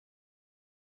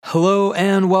Hello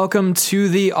and welcome to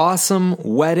the Awesome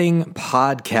Wedding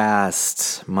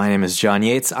Podcast. My name is John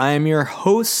Yates. I am your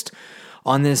host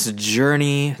on this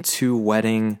journey to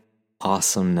wedding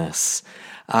awesomeness.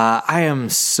 I am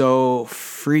so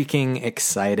freaking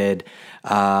excited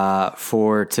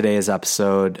for today's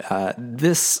episode.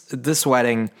 This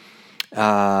wedding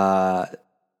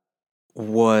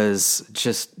was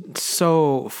just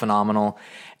so phenomenal.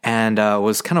 And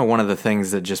was kind of one of the things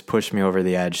that just pushed me over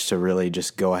the edge to really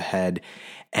just go ahead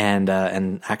and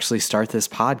actually start this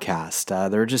podcast.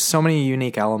 There were just so many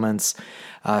unique elements,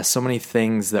 so many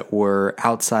things that were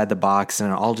outside the box,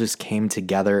 and it all just came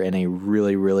together in a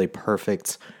really, really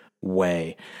perfect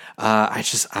way. I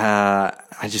just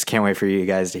can't wait for you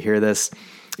guys to hear this.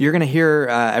 You're going to hear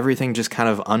everything just kind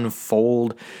of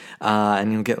unfold,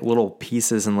 and you'll get little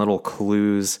pieces and little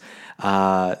clues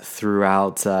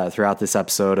throughout this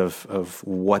episode of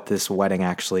what this wedding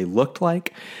actually looked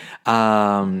like.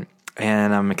 And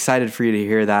I'm excited for you to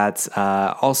hear that.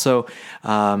 Also,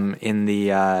 in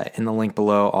the link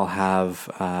below, I'll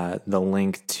have the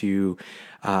link to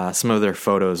some of their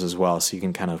photos as well, so you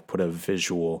can kind of put a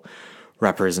visual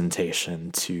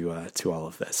representation to all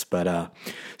of this. But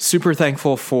super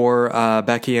thankful for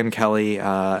Becky and Kelly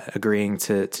agreeing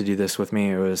to do this with me.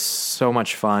 It was so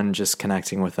much fun just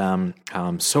connecting with them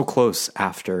so close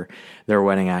after their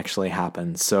wedding actually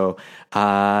happened. So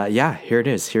here it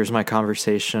is. Here's my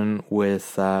conversation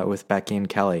with Becky and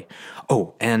Kelly.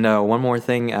 Oh, and one more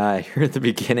thing here at the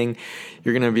beginning,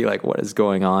 you're gonna be like, what is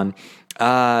going on?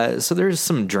 So there's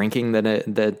some drinking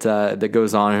that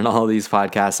goes on in all of these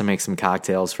podcasts. I make some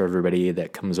cocktails for everybody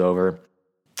that comes over.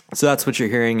 So that's what you're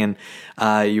hearing. And,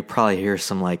 you probably hear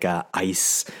some like,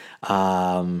 ice,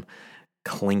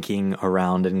 clinking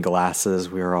around in glasses.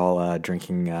 We were all,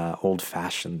 drinking, old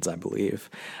fashions, I believe,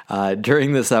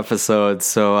 during this episode.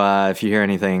 So, if you hear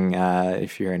anything,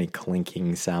 if you hear any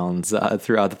clinking sounds,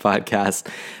 throughout the podcast,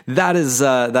 that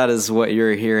is what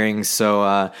you're hearing.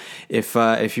 So, if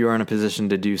you are in a position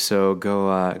to do so,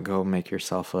 go make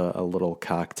yourself a little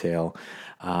cocktail,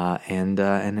 and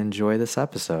enjoy this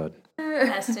episode.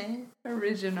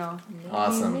 Original.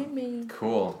 Awesome.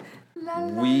 Cool.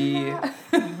 We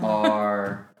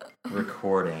are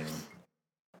recording.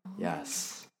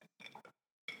 Yes.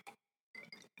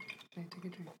 Take a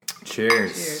drink.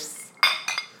 Cheers. Cheers.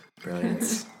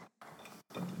 Brilliant.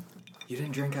 You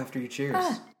didn't drink after you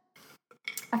cheers.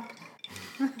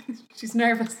 She's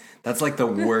nervous. That's like the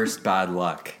worst bad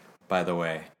luck, by the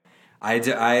way.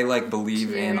 I like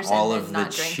believe in all of the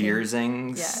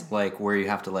cheersings, like where you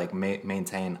have to like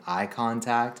maintain eye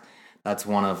contact. That's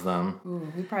one of them.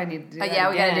 Ooh, we probably need to do that.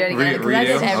 Yeah, we gotta do it again.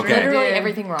 Redo? Literally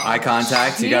everything wrong. Eye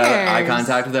contact. Cheers. You got eye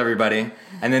contact with everybody.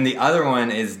 And then the other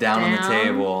one is down on the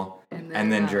table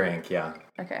and then drink. Yeah.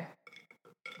 Okay.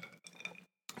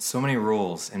 So many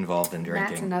rules involved in drinking.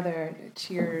 That's another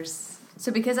cheers.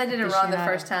 So because I did it wrong the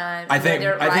first time, I think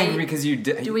right, because you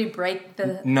did. Do we break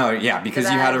the? No, yeah, because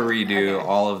you had to redo. Okay.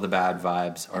 All of the bad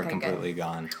vibes are completely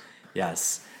gone.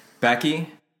 Yes,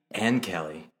 Becky and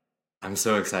Kelly, I'm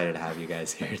so excited to have you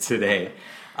guys here today.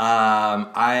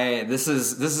 This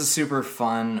is super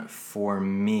fun for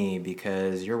me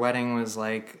because your wedding was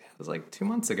like 2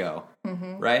 months ago,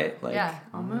 right? Like, yeah,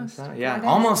 almost.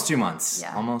 Almost 2 months.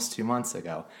 Yeah. Almost 2 months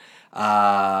ago.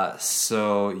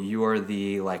 So you are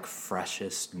the like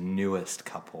freshest, newest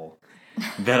couple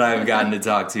that I've gotten to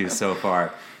talk to so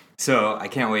far. So I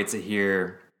can't wait to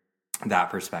hear that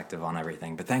perspective on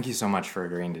everything. But thank you so much for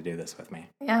agreeing to do this with me.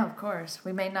 Yeah, of course.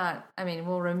 We may not. I mean,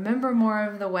 we'll remember more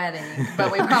of the wedding, but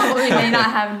we probably may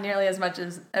not have nearly as much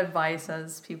as advice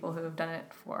as people who have done it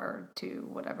for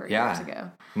 2 years ago.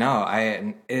 No,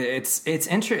 it's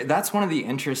that's one of the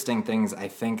interesting things I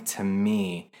think to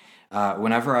me.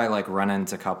 Whenever I like run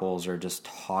into couples or just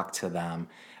talk to them,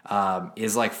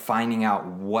 is like finding out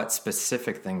what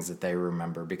specific things that they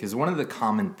remember. Because one of the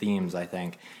common themes I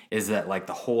think is that like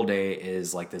the whole day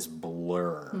is like this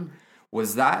blur.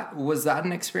 Was that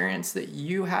an experience that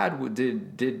you had?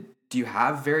 Do you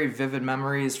have very vivid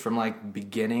memories from like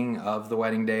beginning of the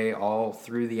wedding day all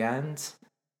through the end?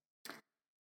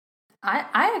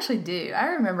 I actually do. I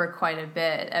remember quite a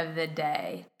bit of the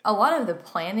day. A lot of the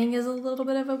planning is a little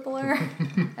bit of a blur.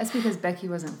 That's because Becky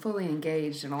wasn't fully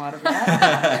engaged in a lot of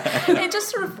that. It just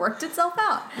sort of worked itself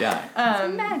out. Yeah.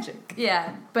 It's magic.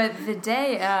 Yeah, but the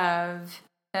day of,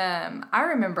 I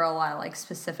remember a lot of like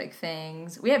specific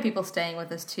things. We had people staying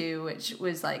with us too, which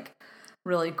was like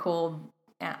really cool.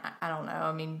 I don't know.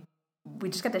 I mean, we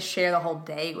just got to share the whole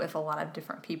day with a lot of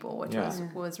different people, which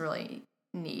was really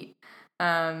neat.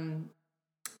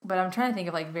 But I'm trying to think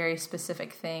of like very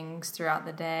specific things throughout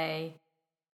the day.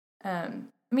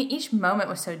 each moment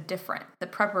was so different. The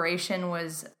preparation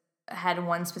had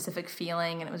one specific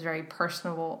feeling, and it was very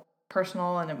personal,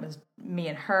 and it was me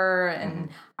and her and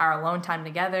our alone time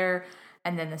together.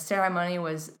 And then the ceremony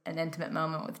was an intimate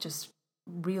moment with just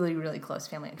really, really close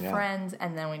family and friends.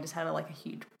 And then we just had a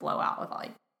huge blowout with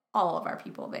like all of our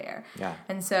people there. Yeah.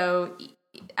 And so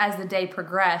as the day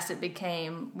progressed, we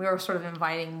were sort of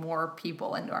inviting more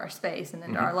people into our space and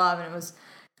into our love. And it was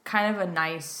kind of a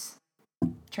nice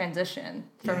transition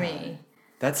for me.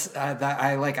 That's I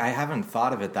haven't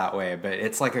thought of it that way, but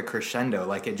it's like a crescendo.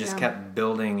 Like it just kept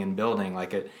building and building.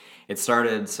 Like it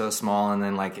started so small, and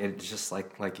then like it just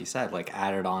like you said, like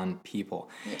added on people.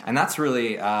 Yeah. And that's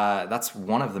really that's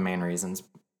one of the main reasons,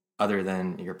 other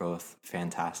than you're both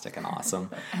fantastic and awesome,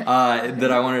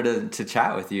 that I wanted to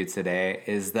chat with you today,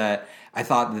 is that I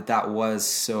thought that was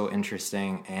so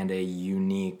interesting and a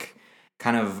unique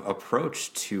kind of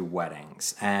approach to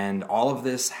weddings. And all of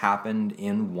this happened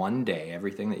in one day.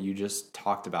 Everything that you just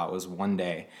talked about was one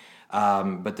day.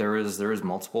 But there is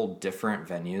multiple different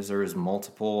venues. There is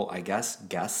multiple, I guess,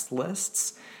 guest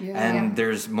lists.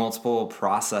 There's multiple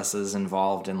processes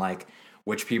involved in like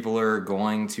which people are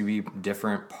going to be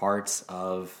different parts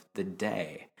of the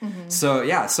day. So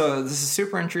this is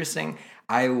super interesting.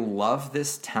 I love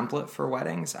this template for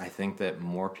weddings. I think that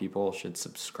more people should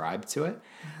subscribe to it.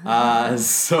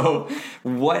 So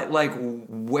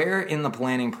where in the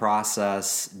planning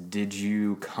process did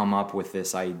you come up with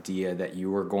this idea that you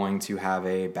were going to have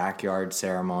a backyard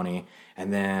ceremony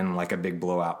and then like a big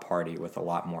blowout party with a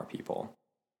lot more people?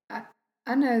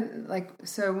 I know,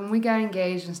 so when we got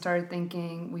engaged and started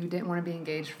thinking, we didn't want to be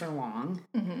engaged for long.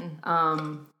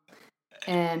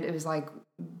 And it was like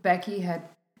Becky had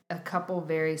a couple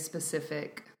very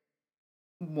specific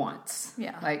wants.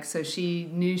 Yeah. So she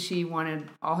knew she wanted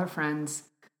all her friends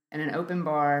in an open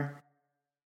bar.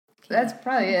 That's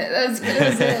probably it. That's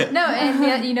it. No, and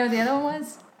the other one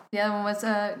was? The other one was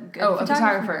a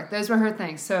photographer. Those were her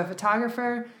things. So a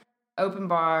photographer, open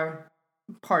bar,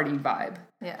 party vibe.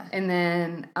 Yeah. And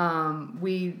then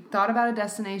we thought about a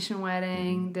destination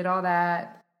wedding, did all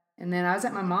that. And then I was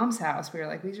at my mom's house. We were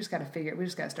like, we just got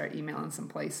to start emailing some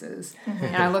places.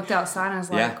 And I looked outside and I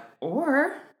was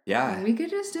like, we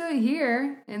could just do it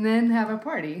here and then have a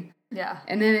party. Yeah.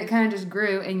 And then it kind of just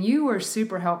grew. And you were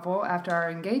super helpful after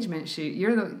our engagement shoot.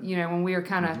 You're when we were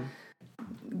kind of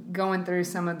going through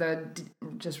some of the,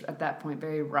 just at that point,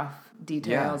 very rough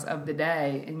details of the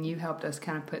day. And you helped us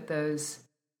kind of put those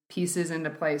pieces into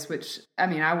place, which,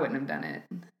 I wouldn't have done it.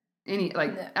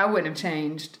 I wouldn't have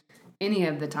changed any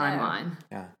of the timeline.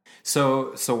 Yeah.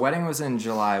 So wedding was in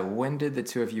July. When did the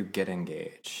two of you get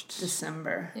engaged?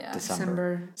 December. Yeah.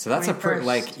 December. So that's 21st.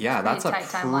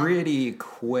 That's a pretty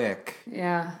quick.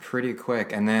 Yeah. Pretty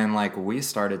quick. And then we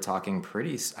started talking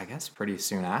pretty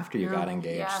soon after you got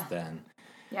engaged then.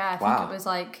 Yeah, I think it was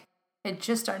it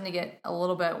just starting to get a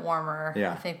little bit warmer.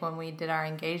 Yeah. I think when we did our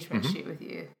engagement shoot with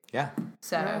you. Yeah.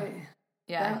 So,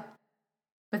 yeah.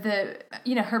 But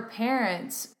her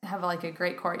parents have a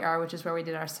great courtyard, which is where we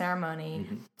did our ceremony.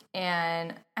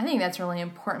 And I think that's really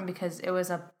important because it was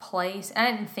a place, and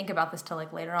I didn't think about this till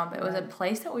later on, but it was a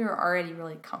place that we were already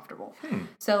really comfortable.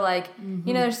 So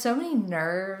there's so many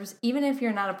nerves, even if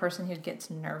you're not a person who gets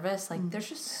nervous, there's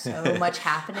just so much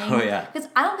happening. Oh yeah. Because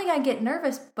I don't think I get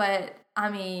nervous, but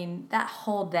that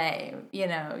whole day,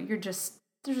 there's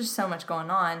just so much going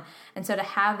on. And so to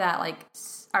have that,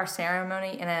 our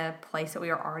ceremony in a place that we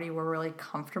were really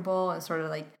comfortable and sort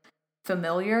of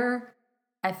familiar,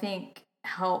 I think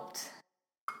helped.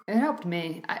 It helped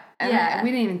me. We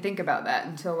didn't even think about that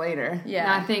until later. Yeah.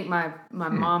 And I think my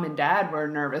mom and dad were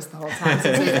nervous the whole time.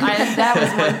 That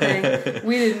was one thing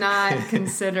we did not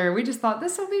consider. We just thought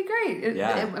this will be great.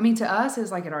 To us, it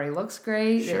was it already looks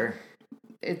great. Sure.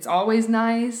 It's always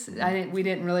nice. We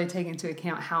didn't really take into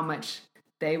account how much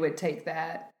they would take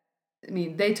that.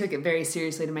 They took it very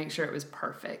seriously to make sure it was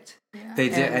perfect. Yeah. They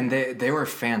did, and they were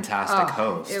fantastic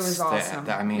hosts. It was awesome.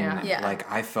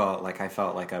 I felt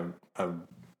like a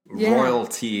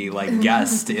royalty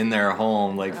guest in their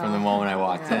home from the moment I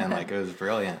walked in. It was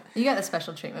brilliant. You got the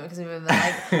special treatment because we were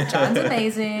John's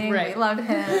amazing. Right. We love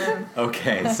him.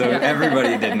 Okay, so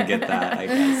everybody didn't get that, I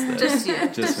guess. Just you.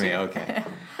 Just me. Okay.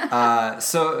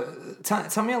 So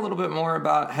tell me a little bit more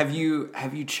about have you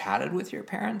chatted with your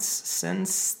parents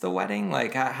since the wedding?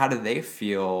 How do they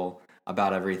feel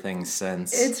about everything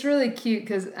since? It's really cute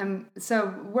because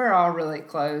so we're all really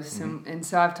close, and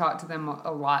so I've talked to them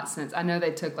a lot since. I know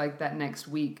they took that next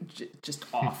week just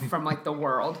off from the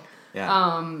world,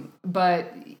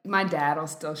 But my dad will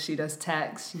still shoot us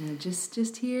texts,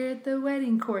 just here at the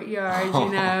wedding courtyard,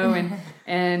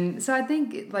 and so I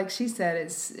think, like she said,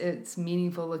 it's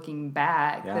meaningful looking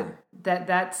back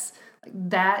that's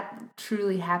that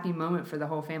truly happy moment for the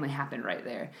whole family happened right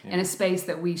there in a space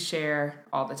that we share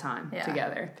all the time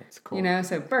together. That's cool.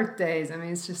 So birthdays, I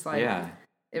mean, it's just like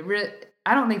it really.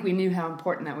 I don't think we knew how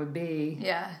important that would be.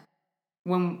 Yeah.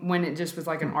 When it just was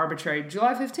like an arbitrary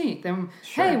July 15th, and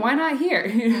hey, why not here?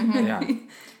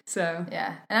 So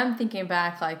yeah, and I'm thinking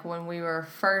back, like when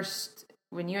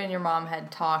you and your mom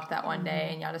had talked that one day,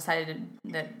 and y'all decided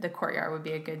that the courtyard would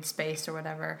be a good space or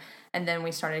whatever, and then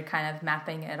we started kind of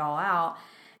mapping it all out.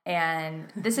 And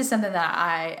this is something that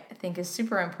I think is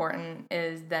super important,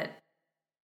 is that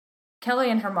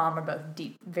Kelly and her mom are both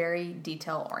very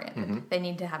detail oriented. They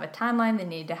need to have a timeline. They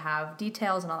need to have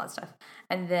details and all that stuff.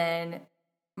 And then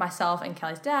myself and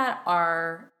Kelly's dad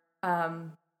are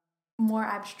more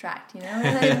abstract,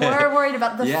 They're more worried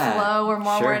about the flow. We're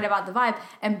more worried about the vibe.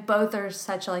 And both are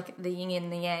such like the yin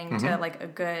and the yang to like a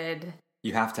good...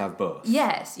 You have to have both.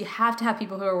 Yes, you have to have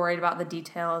people who are worried about the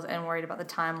details and worried about the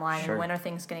timeline and when are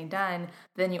things getting done.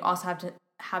 But then you also have to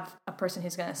have a person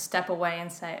who's going to step away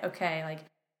and say, okay, like,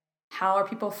 how are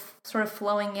people sort of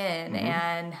flowing in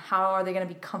and how are they going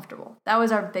to be comfortable? That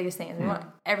was our biggest thing. We want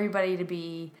everybody to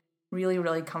be really,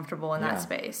 really comfortable in that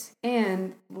space.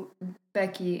 And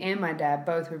Becky and my dad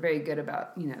both were very good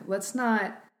about, let's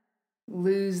not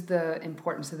lose the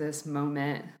importance of this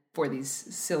moment for these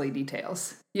silly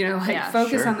details.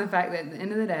 Focus on the fact that at the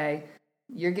end of the day,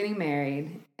 you're getting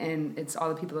married and it's all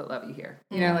the people that love you here.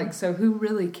 So who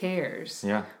really cares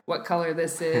what color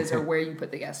this is or where you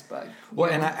put the guest book?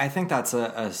 Well, and I think that's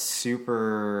a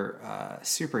super,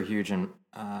 super huge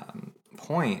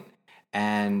point.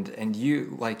 And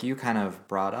you kind of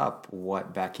brought up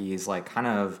what Becky's like kind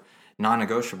of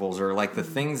non-negotiables or like the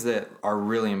things that are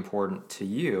really important to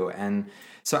you. And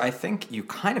so I think you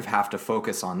kind of have to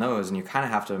focus on those and you kind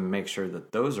of have to make sure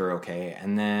that those are okay.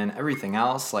 And then everything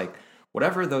else, like,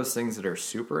 whatever those things that are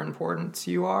super important to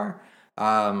you are,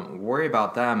 worry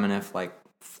about them. And if like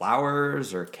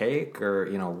flowers or cake or,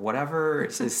 whatever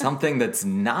is something that's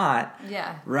not,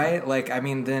 right? Like, I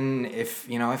mean, then if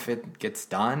it gets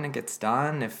done, it gets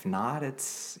done. If not,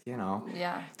 it's,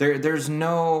 there's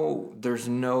no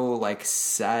like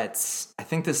sets. I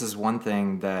think this is one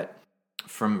thing that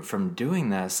from doing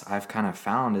this, I've kind of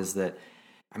found is that,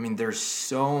 I mean,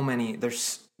 there's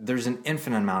an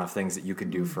infinite amount of things that you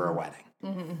could do for a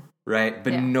wedding, right?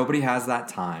 But nobody has that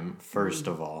time, first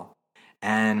of all,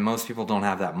 and most people don't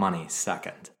have that money,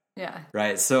 second. Yeah.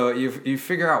 Right? So you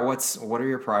figure out what are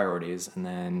your priorities, and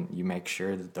then you make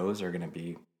sure that those are going to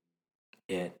be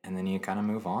it, and then you kind of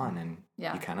move on, and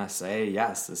you kind of say,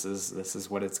 yes, this is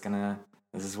what it's gonna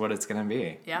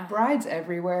be. Yeah. Brides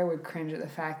everywhere would cringe at the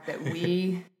fact that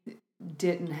we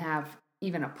didn't have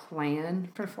even a plan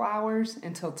for flowers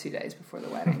until 2 days before the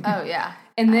wedding. Oh, yeah.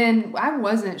 And then I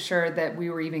wasn't sure that we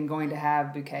were even going to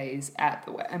have bouquets at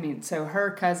the wedding. I mean, so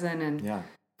her cousin and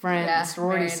friend,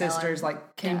 sorority sisters,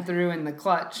 like came through in the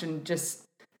clutch and just,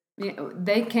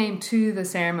 they came to the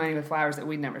ceremony with flowers that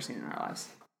we'd never seen in our lives.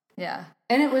 Yeah.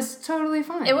 And it was totally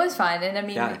fine. It was fine. And I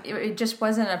mean, it just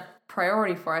wasn't a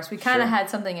priority for us. We kind of had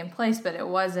something in place, but it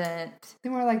wasn't.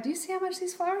 Then we're like, do you see how much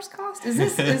these flowers cost? Is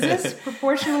this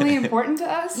proportionally important to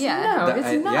us? Yeah. No,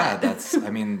 it's not. Yeah,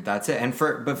 that's it. And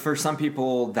for some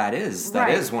people that is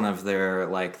one of their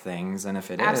like things, and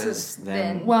if it is,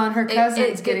 then well, and her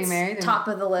cousin's getting married, top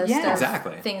of the list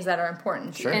of things that are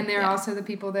important. Sure. And they're also the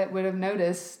people that would have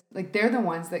noticed, like they're the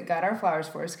ones that got our flowers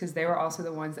for us because they were also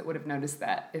the ones that would have noticed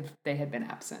that if they had been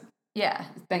absent. Yeah.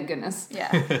 Thank goodness. Yeah.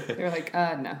 They were like,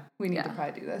 no, we need to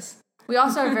probably do this. We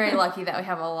also are very lucky that we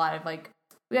have a lot of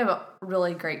we have a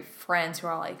really great friends who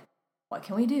are like, what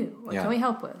can we do? What can we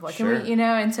help with? What can we,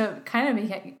 and so it kind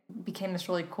of became this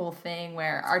really cool thing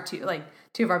where our two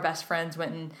of our best friends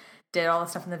went and did all the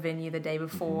stuff in the venue the day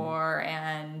before,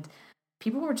 and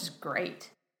people were just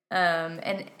great.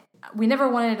 And we never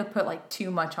wanted to put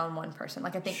too much on one person. I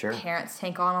think parents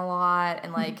take on a lot,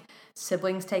 and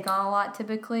siblings take on a lot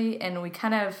typically. And we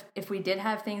kind of, if we did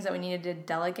have things that we needed to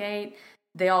delegate,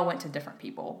 they all went to different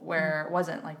people, where it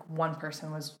wasn't one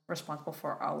person was responsible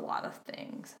for a lot of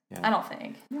things. Yeah. I don't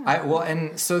think.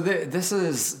 And so this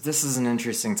is an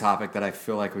interesting topic that I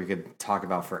feel like we could talk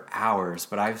about for hours.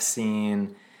 But I've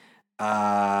seen,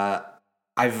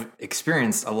 I've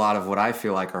experienced a lot of what I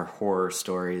feel like are horror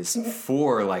stories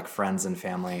for friends and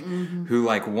family who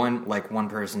one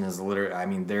person is literally, I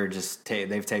mean, they're just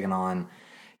they've taken on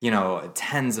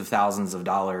tens of thousands of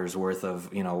dollars worth of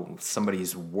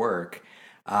somebody's work,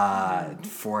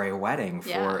 for a wedding,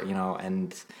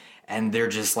 and they're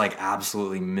just like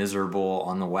absolutely miserable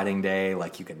on the wedding day.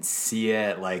 Like you can see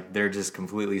it, like they're just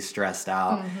completely stressed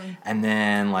out. And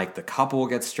then like the couple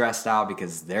gets stressed out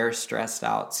because they're stressed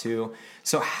out too.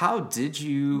 So how did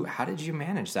you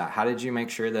manage that? How did you make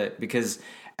sure that, because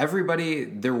everybody,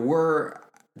 there were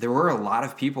a lot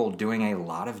of people doing a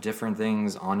lot of different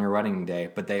things on your wedding day,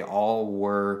 but they all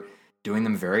were doing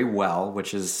them very well,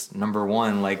 which is number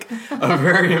one, like a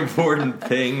very important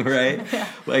thing, right? Yeah.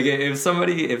 Like if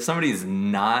somebody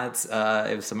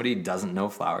doesn't know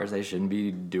flowers, they shouldn't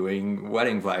be doing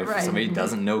wedding flowers. Right. If somebody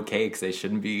doesn't know cakes, they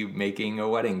shouldn't be making a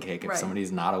wedding cake. If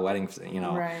somebody's not a wedding,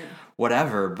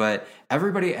 whatever. But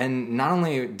everybody, and not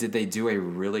only did they do a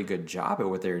really good job at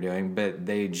what they were doing, but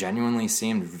they genuinely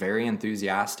seemed very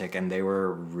enthusiastic and they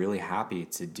were really happy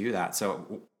to do that.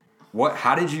 So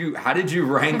how did you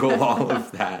wrangle all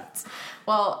of that?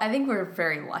 Well, I think we're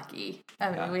very lucky.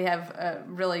 I mean, we have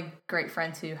really great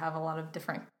friends who have a lot of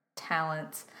different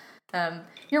talents.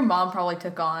 Your mom probably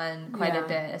took on quite a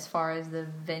bit as far as the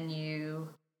venue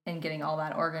and getting all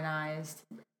that organized.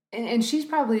 And she's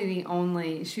probably the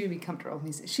only, she would be comfortable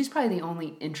with me, she's probably the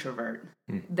only introvert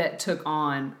that took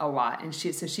on a lot. And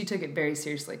she took it very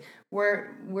seriously.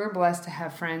 We're blessed to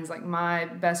have friends like my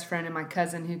best friend and my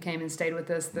cousin who came and stayed with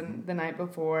us the night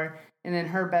before. And then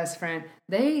her best friend,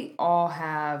 they all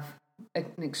have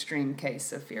an extreme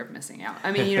case of fear of missing out.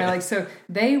 I mean, so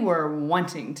they were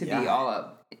wanting to be all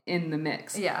up in the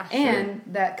mix. Yeah. And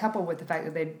that coupled with the fact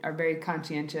that they are very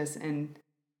conscientious, and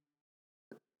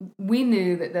we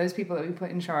knew that those people that we put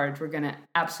in charge were going to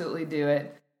absolutely do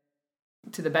it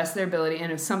to the best of their ability.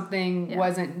 And if something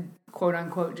wasn't quote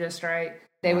unquote just right,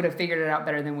 they would have figured it out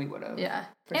better than we would have. Yeah.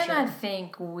 And sure. I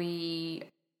think I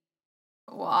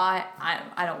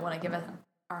don't want to give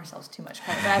ourselves too much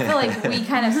credit, but I feel like we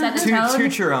kind of set the tone.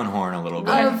 Toot your own horn a little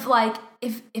bit. Of like,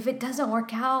 if it doesn't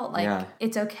work out, like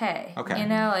it's okay. Okay.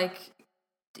 Like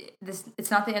it's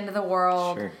not the end of the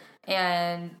world. Sure.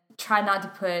 And try not to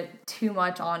put too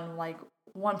much on like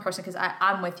one person, because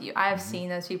I'm with you. I have seen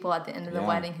those people at the end of the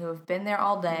wedding who have been there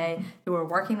all day, who were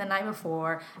working the night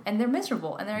before, and they're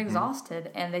miserable and they're exhausted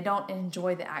and they don't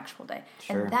enjoy the actual day.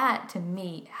 Sure. And that to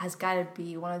me has got to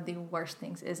be one of the worst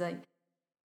things, is like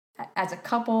as a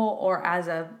couple or as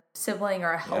a sibling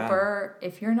or a helper,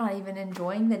 if you're not even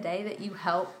enjoying the day that you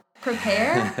help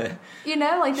prepare,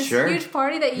 like this huge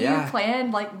party that you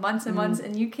planned like months and months,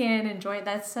 and you can't enjoy it.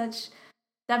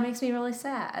 That makes me really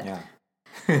sad. Yeah.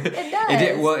 It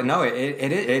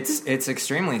does. It's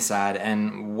extremely sad.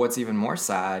 And what's even more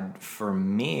sad for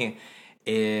me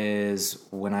is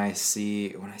when I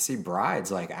see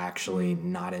brides like actually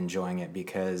not enjoying it,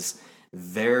 because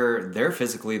they're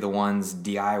physically the ones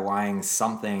DIYing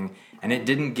something and it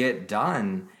didn't get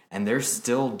done, and they're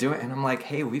still doing it. And I'm like,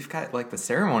 hey, we've got like the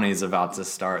ceremony's about to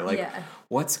start. Like,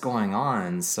 what's going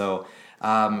on? So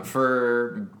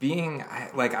for being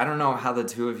like, I don't know how the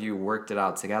two of you worked it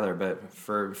out together, but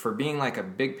for being like a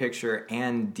big picture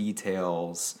and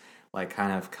details like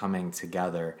kind of coming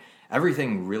together,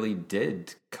 everything really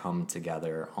did come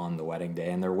together on the wedding day.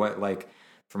 And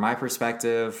from my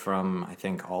perspective, from I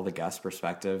think all the guests'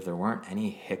 perspective, there weren't any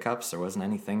hiccups. There wasn't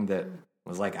anything that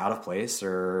was like out of place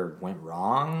or went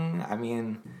wrong. I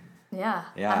mean, yeah.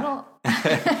 I don't.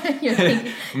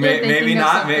 Maybe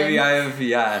not. Maybe I have.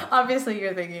 Yeah. Obviously,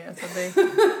 you're thinking of something.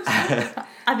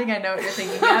 I think I know what you're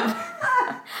thinking of.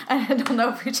 I don't know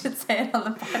if we should say it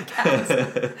on the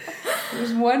podcast.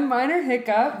 There's one minor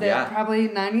hiccup that probably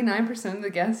 99% of the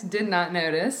guests did not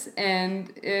notice,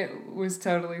 and it was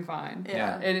totally fine.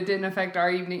 Yeah. And it didn't affect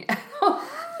our evening at all.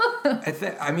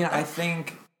 I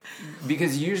think.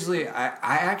 Because usually I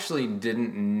actually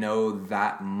didn't know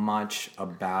that much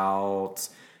about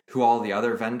who all the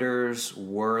other vendors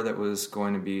were that were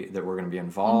going to be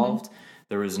involved. Mm-hmm.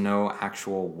 There was no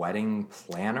actual wedding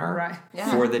planner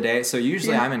for the day. So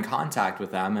usually I'm in contact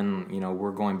with them and,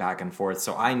 we're going back and forth.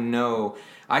 So I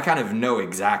kind of know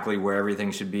exactly where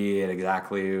everything should be at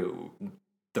exactly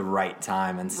the right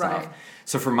time and stuff. Right.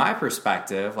 So from my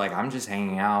perspective, like I'm just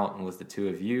hanging out with the two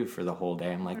of you for the whole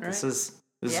day. I'm like, this is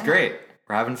great.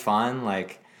 We're having fun.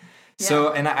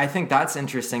 So, and I think that's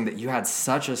interesting that you had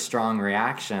such a strong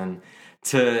reaction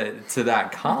to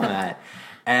that comment.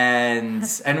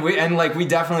 and we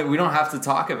don't have to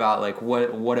talk about like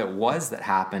what it was that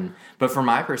happened. But from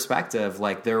my perspective,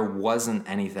 like there wasn't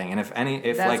anything. And if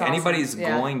like awesome. Anybody's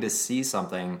going to see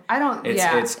something,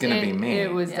 it's going to be me.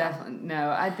 It was definitely,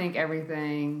 no, I think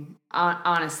everything,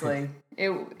 honestly,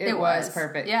 It was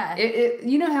perfect. Yeah.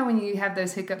 You know how when you have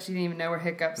those hiccups, you didn't even know were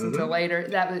hiccups until later.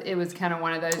 It was kind of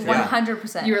one of those.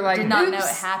 100%. You were like, did not know it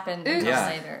happened until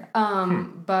later.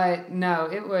 But no,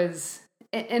 it was,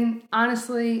 and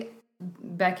honestly,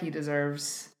 Becky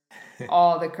deserves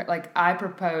all the like. I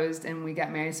proposed and we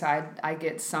got married, so I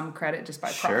get some credit just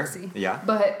by proxy. Yeah.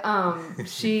 But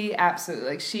she absolutely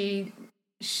like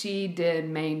she did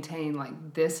maintain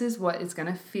like this is what it's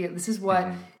gonna feel. This is what.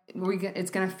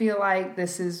 It's gonna feel like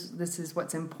this is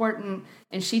what's important.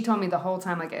 And she told me the whole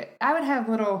time, like I would have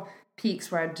little peaks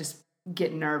where I'd just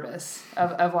get nervous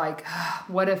of like,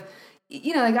 what if,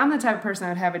 like I'm the type of person I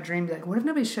would have a dream, be like, what if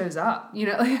nobody shows up,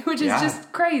 like, which is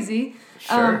just crazy.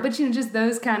 Sure. But just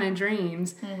those kind of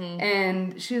dreams.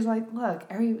 And she was like, look,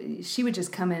 she would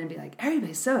just come in and be like,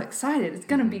 everybody's so excited. It's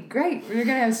going to be great. We're going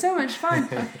to have so much fun.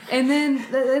 And then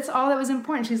that's all that was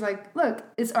important. She's like, look,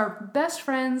 it's our best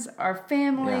friends, our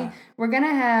family. Yeah. We're going to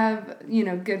have,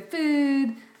 good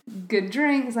food, good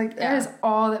drinks. Like that is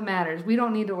all that matters. We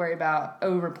don't need to worry about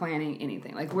over planning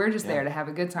anything. Like we're just there to have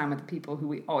a good time with the people who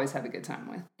we always have a good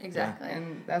time with. Exactly.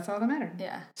 And that's all that mattered.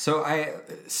 Yeah. So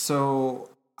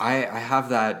I have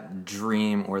that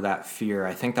dream or that fear.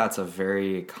 I think that's a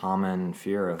very common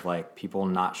fear of like people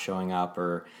not showing up,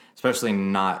 or especially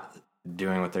not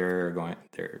doing what they're going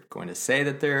to say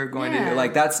that they're going to do.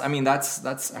 Like that's a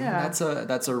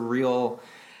real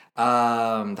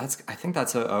I think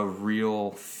that's a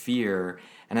real fear.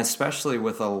 And especially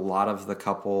with a lot of the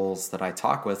couples that I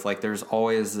talk with, like there's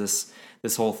always this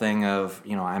whole thing of,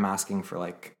 I'm asking for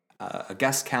like a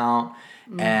guest count,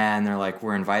 and they're like,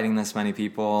 we're inviting this many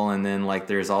people, and then like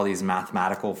there's all these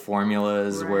mathematical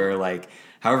formulas where like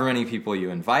however many people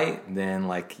you invite, then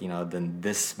like then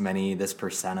this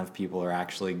percent of people are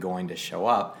actually going to show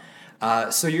up.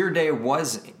 So your day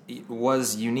was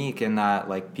unique in that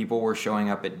like people were showing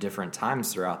up at different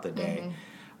times throughout the day.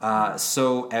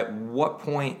 So at what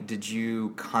point did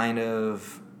you kind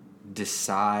of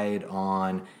decide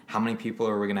on how many people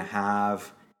are we going to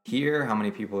have here? How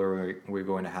many people are we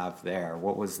going to have there?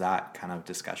 What was that kind of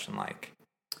discussion like?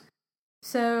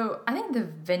 So I think the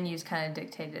venues kind of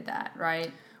dictated that,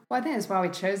 right? Well, I think that's why we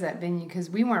chose that venue,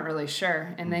 because we weren't really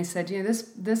sure. And they said,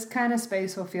 this kind of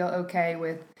space will feel okay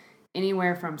with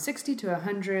anywhere from 60 to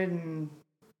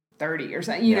 130 or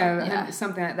something,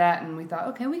 something like that. And we thought,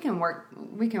 okay, we can work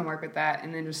with that,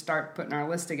 and then just start putting our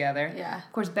list together. Yeah.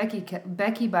 Of course,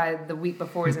 Becky by the week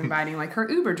before was inviting like her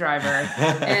Uber driver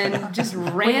and just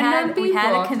random people. We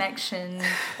had a connection.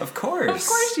 Of course. Of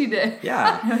course you did.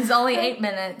 Yeah. It was only 8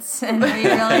 minutes, and we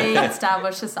really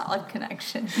established a solid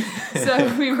connection. So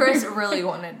Chris really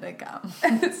wanted to come.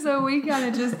 So we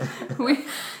kind of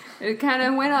it kind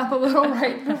of went up a little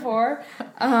right before.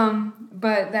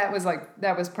 But that was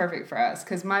perfect for us,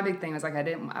 because my big thing was like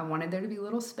I wanted there to be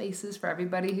little spaces for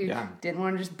everybody who didn't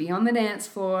want to just be on the dance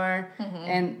floor,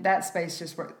 and that space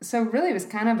just worked. So really it was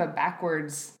kind of a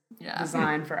backwards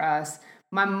design for us.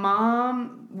 My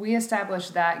mom, we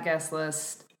established that guest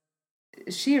list.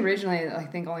 She originally, I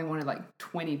think, only wanted like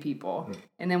 20 people,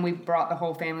 and then we brought the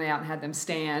whole family out and had them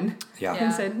stand.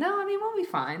 And said, no, I mean, we'll be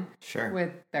fine. Sure. With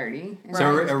 30. So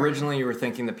originally you were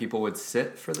thinking that people would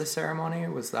sit for the ceremony?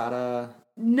 Was that a...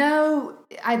 No,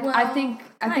 I think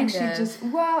she just,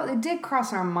 it did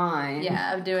cross our mind.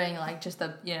 Yeah, of doing like just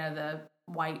the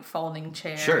white folding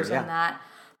chairs and that.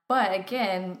 But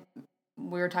again,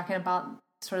 we were talking about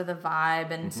sort of the vibe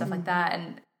and stuff like that,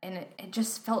 and it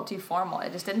just felt too formal.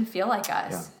 It just didn't feel like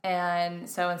us. Yeah. And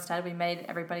so instead we made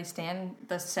everybody stand.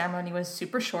 The ceremony was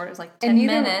super short. It was like 10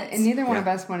 minutes. And neither one of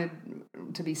us wanted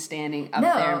to be standing up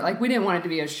there. Like we didn't want it to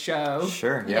be a show.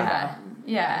 Sure, yeah.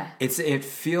 It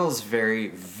feels very,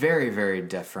 very, very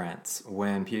different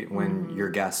when your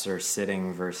guests are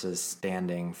sitting versus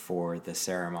standing for the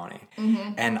ceremony.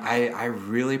 And I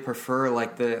really prefer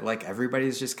like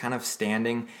everybody's just kind of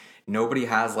standing. Nobody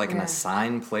has like an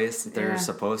assigned place that they're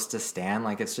supposed to stand.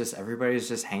 Like it's just everybody's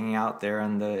just hanging out there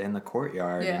in the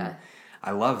courtyard. Yeah. And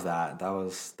I love that. That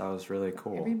was really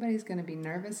cool. Everybody's going to be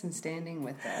nervous and standing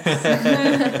with us.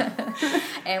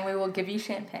 And we will give you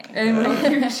champagne.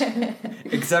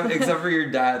 Except for your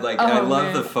dad. Like I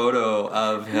love the photo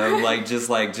of him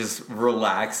just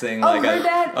relaxing. Her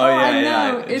dad. I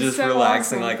know. It's just so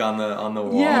relaxing awesome. like on the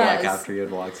wall, like after he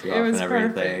had walked you off and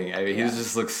everything. Perfect. I mean, he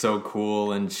just looks so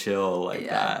cool and chill like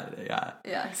that.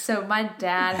 Yeah. So my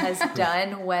dad has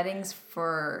done weddings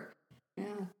for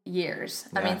years.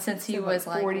 I mean, since he was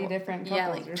like 40 different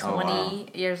couples, like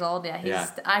 20 years old. Yeah,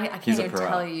 I can't even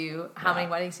tell you how many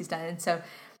weddings he's done. And so,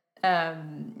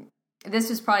 this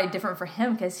was probably different for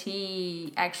him because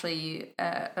he actually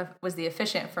was the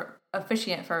officiant for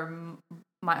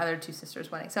my other two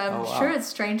sisters' wedding. So I'm wow. sure it's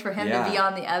strange for him to be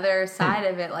on the other side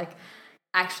of it, like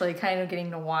actually kind of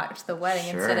getting to watch the wedding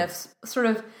instead of sort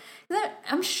of.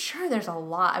 I'm sure there's a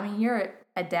lot. I mean, you're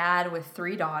a dad with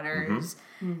 3 daughters,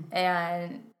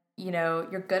 and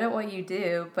you're good at what you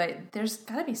do, but there's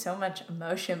got to be so much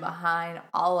emotion behind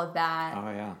all of that.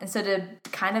 Oh yeah. And so to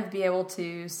kind of be able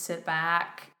to sit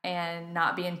back and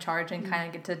not be in charge and kind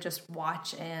of get to just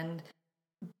watch and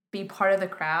be part of the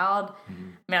crowd. I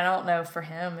mean, I don't know for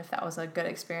him if that was a good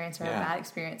experience or a bad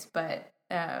experience, but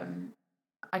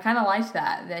I kind of liked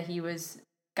that he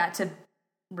got to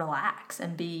relax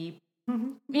and be,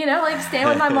 like stand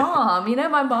with my mom.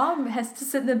 My mom has to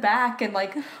sit in the back and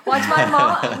like watch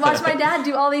my dad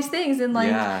do all these things, and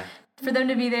like for them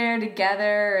to be there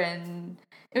together, and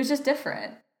it was just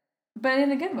different, but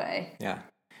in a good way. Yeah.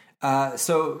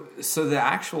 So the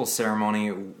actual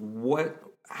ceremony,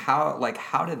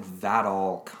 how did that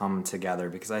all come together?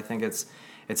 Because I think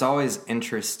it's always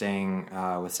interesting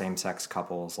with same-sex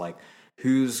couples, like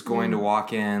who's going to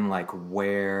walk in, like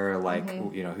where, like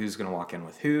who's going to walk in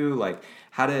with who, like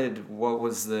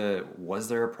was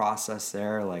there a process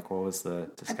there? Like what was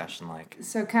the discussion like?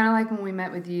 So kind of like when we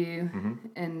met with you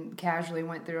and casually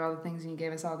went through all the things and you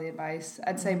gave us all the advice,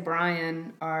 I'd say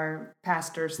Brian, our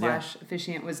pastor /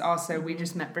 officiant, was also, we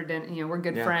just met for dinner, we're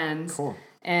good friends. Cool.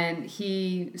 And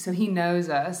he knows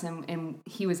us, and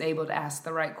he was able to ask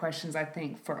the right questions, I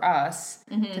think, for us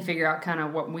to figure out kind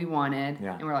of what we wanted.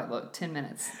 Yeah. And we're like, look, 10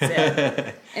 minutes, that's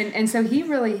it. and so he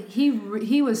really,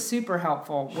 he was super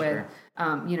helpful with,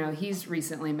 he's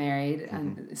recently married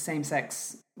and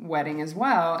same-sex wedding as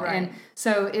well. Right. And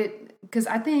so because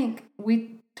I think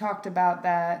we talked about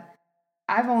that,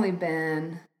 I've only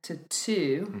been to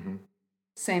 2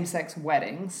 same-sex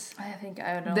weddings. I think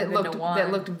I would only been to 1.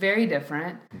 That looked very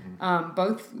different.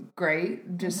 Both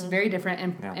great, just very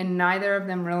different, and neither of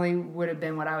them really would have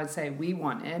been what I would say we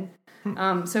wanted.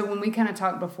 So when we kind of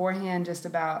talked beforehand just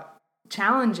about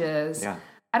challenges,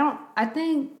 I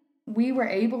think we were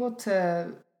able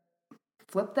to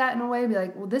flip that in a way, be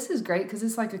like, well, this is great because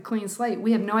it's like a clean slate.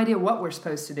 We have no idea what we're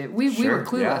supposed to do. We were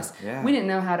clueless. Yeah. We didn't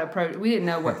know how to approach. We didn't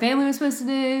know what family was supposed to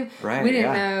do. Right, we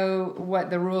didn't know what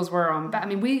the rules were on. I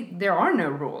mean, there are no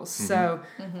rules. So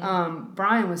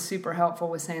Brian was super helpful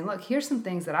with saying, look, here's some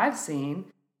things that I've seen.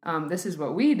 This is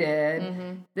what we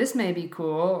did. This may be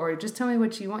cool, or just tell me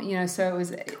what you want. So it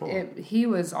was. Cool. He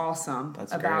was awesome.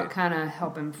 That's about kind of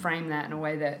helping frame that in a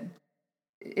way that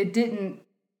it didn't.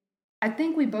 I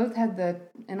think we both had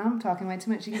and I'm talking way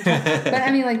too much, you can talk, but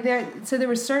I mean, like there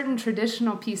were certain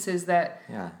traditional pieces that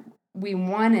we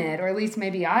wanted, or at least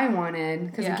maybe I wanted,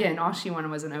 because again, all she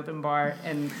wanted was an open bar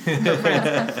and her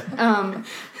friends.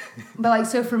 But like,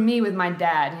 so for me with my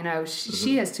dad,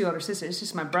 she has 2 older sisters, it's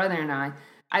just my brother and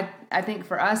I think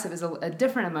for us it was a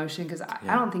different emotion, because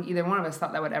I don't think either one of us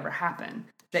thought that would ever happen.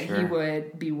 That he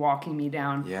would be walking me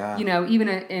down, even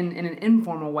in an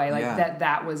informal way, like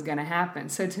that was going to happen.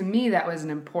 So to me, that was an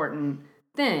important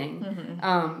thing.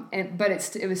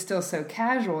 But it was still so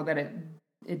casual that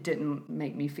it didn't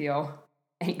make me feel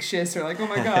anxious or like, oh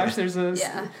my gosh, there's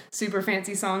a super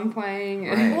fancy song playing.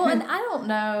 Right. Well, and I don't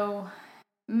know,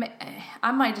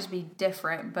 I might just be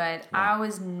different, but I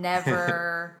was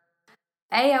never,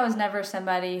 I was never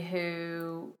somebody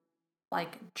who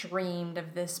like dreamed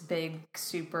of this big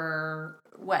super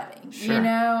wedding,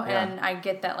 and I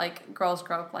get that like girls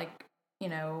grow up like,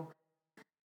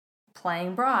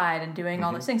 playing bride and doing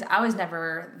all those things. I was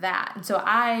never that. And so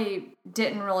I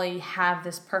didn't really have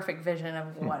this perfect vision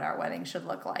of what our wedding should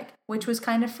look like, which was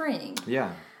kind of freeing.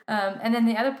 Yeah. And then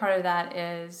the other part of that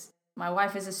is my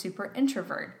wife is a super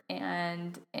introvert,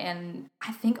 and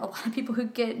I think a lot of people who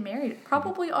get married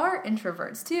probably are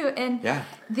introverts too. And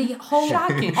the whole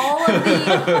shocking, all of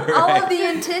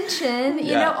the attention,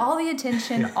 all the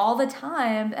attention all the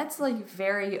time. That's like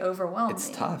very overwhelming. It's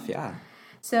tough, yeah.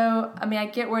 So, I mean, I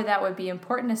get where that would be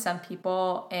important to some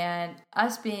people, and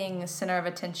us being the center of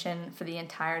attention for the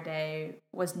entire day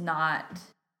was not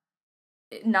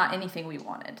anything we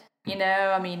wanted.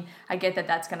 I mean, I get that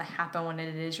that's going to happen when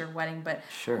it is your wedding, but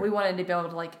we wanted to be able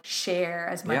to like share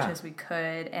as much as we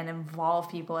could and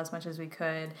involve people as much as we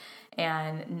could,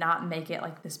 and not make it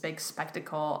like this big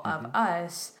spectacle of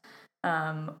us,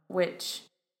 which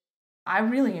I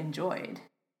really enjoyed.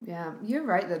 Yeah, you're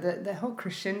right. The whole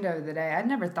crescendo of the day, I'd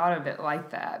never thought of it like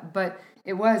that, but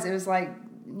it was like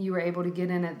you were able to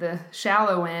get in at the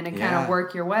shallow end and kind of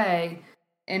work your way,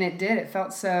 and it did.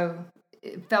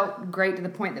 It felt great to the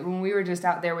point that when we were just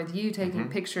out there with you taking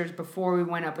pictures before we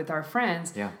went up with our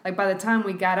friends, like by the time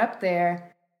we got up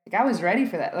there, like I was ready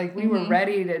for that. Like we were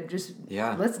ready to just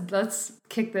let's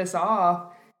kick this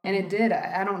off, and it did.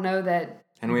 I don't know that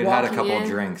And we'd had a couple of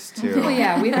drinks too. Well,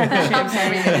 yeah, we had the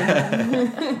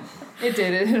champagne. It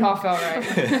did. It all felt right.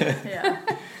 Yeah.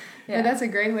 Yeah, that's a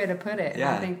great way to put it.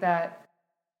 Yeah. I think that.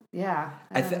 Yeah.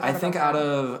 I think out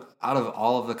of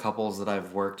all of the couples that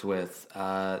I've worked with,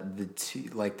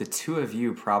 the two of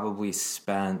you probably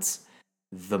spent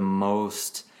the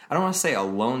most. I don't want to say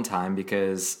alone time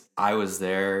because I was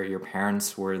there. Your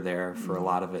parents were there for a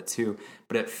lot of it too,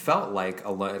 but it felt like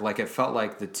it felt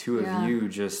like the two of you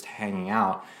just hanging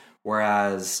out.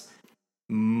 Whereas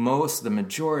the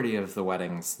majority of the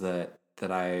weddings that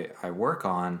I work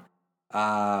on,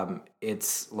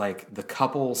 it's like the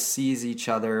couple sees each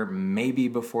other maybe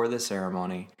before the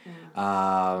ceremony,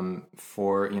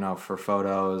 for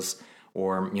photos,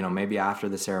 or maybe after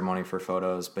the ceremony for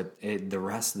photos, but the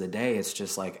rest of the day it's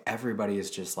just like everybody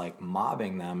is just like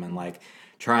mobbing them and like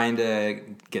trying to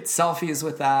get selfies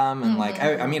with them, and like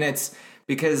I mean it's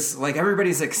because like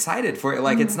everybody's excited for it,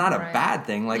 like it's not a bad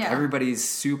thing, like everybody's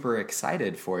super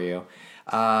excited for you.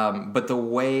 But the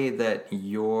way that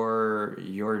your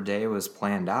day was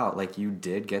planned out, like you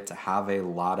did get to have a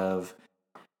lot of,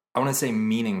 I want to say,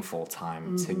 meaningful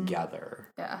time together.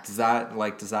 Yeah. Does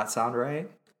that sound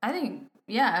right? I think,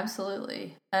 yeah,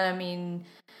 absolutely. I mean,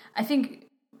 I think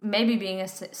maybe being a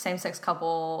same-sex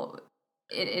couple,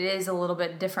 it is a little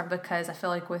bit different because I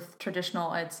feel like with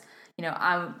traditional, it's,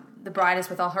 the bride is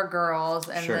with all her girls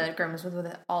and the groom is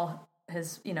with all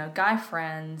his, guy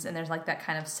friends, and there's like that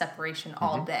kind of separation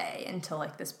all day until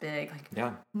like this big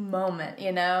moment,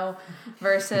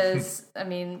 versus, I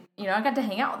mean, I got to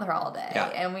hang out with her all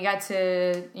day and we got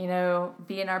to,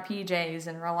 be in our PJs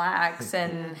and relax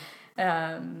and,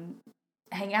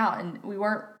 hang out, and we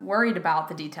weren't worried about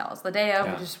the details. The day of,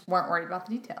 we just weren't worried about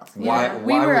the details. Why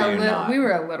we were were you not? We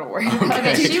were a little worried.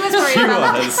 Okay, she was worried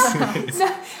about that. No,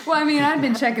 well, I mean, I'd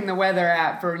been checking the weather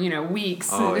app for weeks.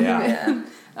 Oh yeah.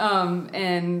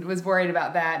 And was worried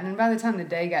about that. And by the time the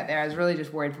day got there, I was really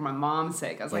just worried for my mom's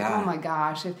sake. I was like, oh my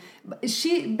gosh.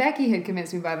 Becky had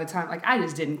convinced me by the time, like, I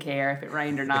just didn't care if it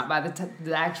rained or not by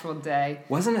the actual day.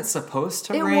 Wasn't it supposed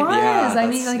to rain? It was. Yeah, I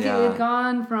mean, like, it had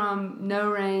gone from no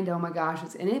rain to, oh my gosh.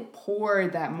 And it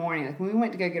poured that morning. Like, when we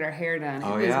went to go get our hair done,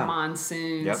 it was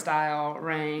monsoon-style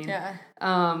rain. Yeah.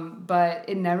 But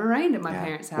it never rained at my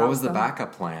parents' house. What was the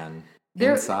backup plan?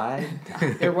 Inside?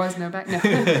 There was no back. No,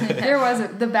 there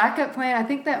wasn't. The backup plan, I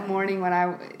think that morning when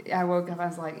I woke up, I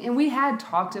was like, and we had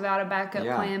talked about a backup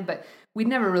plan, but we'd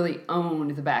never really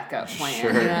owned the backup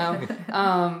plan,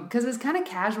 because it's kind of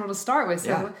casual to start with.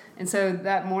 So, and so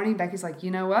that morning, Becky's like,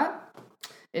 you know what?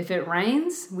 If it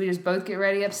rains, we just both get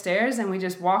ready upstairs and we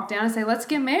just walk down and say, let's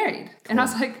get married. Cool. And I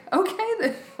was like, okay,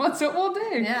 then that's what we'll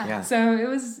do. Yeah. So it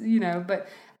was, but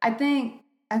I think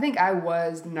I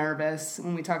was nervous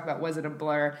when we talked about was it a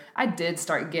blur. I did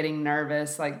start getting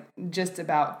nervous, like just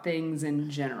about things in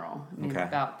general. I mean,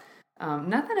 about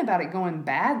nothing about it going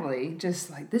badly.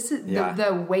 Just like this is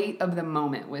the weight of the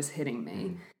moment was hitting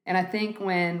me. And I think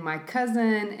when my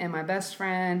cousin and my best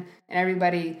friend and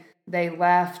everybody, they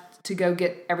left to go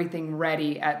get everything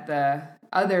ready at the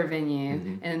other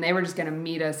venue, and they were just going to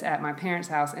meet us at my parents'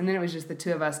 house, and then it was just the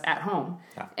two of us at home.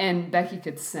 And Becky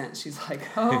could sense, she's like,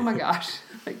 oh my gosh,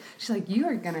 she's like, you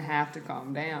are going to have to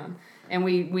calm down. And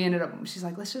we ended up, she's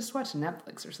like, let's just watch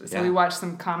Netflix or something. So we watched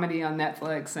some comedy on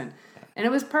Netflix, and it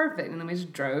was perfect. And then we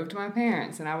just drove to my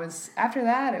parents, and after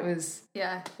that it was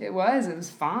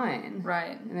fine,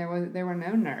 right? And there were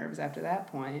no nerves after that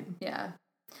point.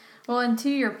 Well, and to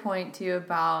your point too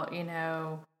about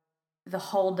the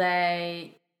whole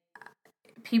day,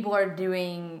 people are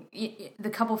doing,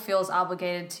 the couple feels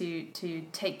obligated to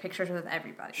take pictures with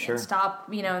everybody. Sure. And stop,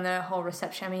 in the whole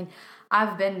reception. I mean,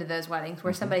 I've been to those weddings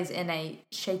where somebody's in a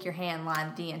shake your hand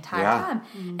line the entire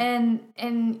time.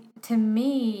 And to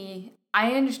me,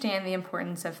 I understand the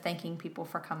importance of thanking people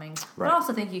for coming, but I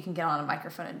also think you can get on a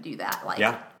microphone and do that,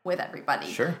 with everybody.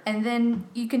 Sure. And then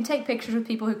you can take pictures with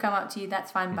people who come up to you,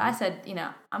 that's fine. But I said,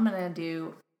 I'm going to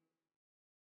do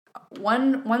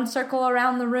one circle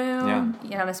around the room. I'm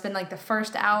gonna spend like the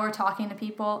first hour talking to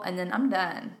people, and then I'm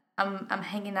done. I'm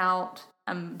hanging out,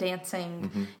 I'm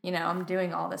dancing, I'm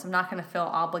doing all this. I'm not gonna feel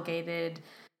obligated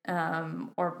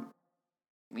or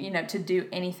to do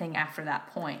anything after that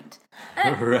point.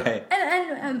 Right.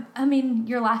 And I mean,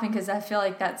 you're laughing because I feel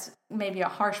like that's maybe a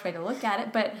harsh way to look at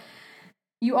it, but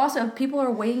people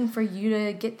are waiting for you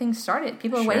to get things started.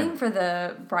 People are waiting for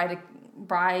the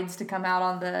brides to come out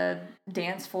on the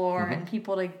dance floor and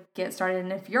people to get started.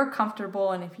 And if you're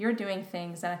comfortable and if you're doing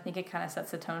things, then I think it kind of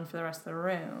sets the tone for the rest of the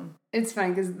room. It's funny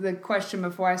because the question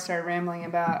before I started rambling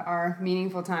about our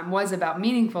meaningful time was about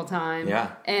meaningful time.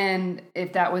 And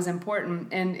if that was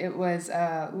important. And it was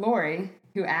Lori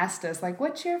who asked us, like,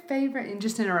 what's your favorite? And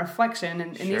just in a reflection.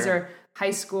 And these are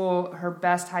her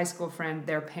best high school friend,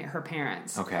 her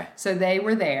parents. Okay. So they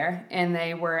were there and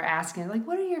they were asking, like,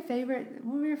 what were your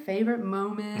favorite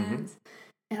moments?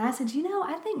 And I said,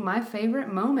 I think my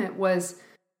favorite moment was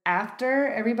after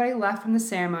everybody left from the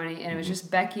ceremony, and it was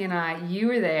just Becky and I. You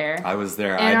were there. I was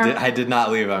there. I did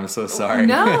not leave. I'm so sorry.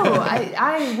 No,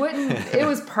 I wouldn't. It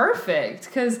was perfect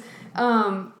because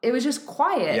it was just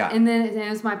quiet. Yeah. And then it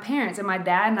was my parents and my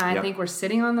dad and I think were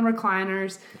sitting on the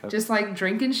recliners, just like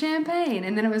drinking champagne.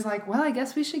 And then it was like, well, I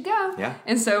guess we should go. Yeah.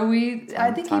 And so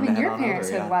I think even your parents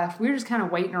had left. We were just kind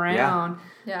of waiting around.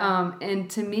 Yeah. And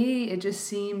to me, it just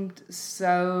seemed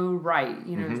so right.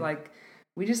 It was like,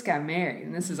 we just got married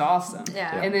and this is awesome.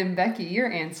 Yeah. And then Becky, your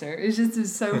answer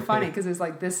is so funny because it's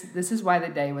like, this is why the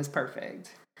day was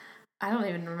perfect. I don't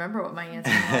even remember what my answer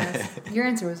was. Your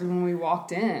answer was when we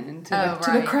walked in and to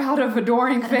the crowd of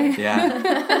adoring fans.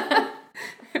 Yeah.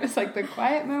 It was like the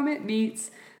quiet moment meets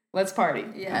let's party.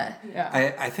 Yeah.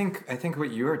 Yeah. I think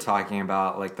what you were talking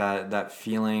about, like that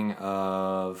feeling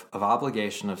of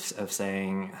obligation of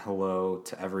saying hello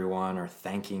to everyone or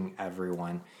thanking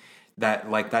everyone.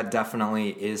 That definitely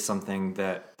is something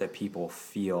that people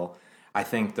feel. I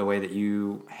think the way that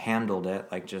you handled it,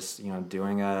 like just,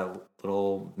 doing a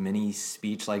little mini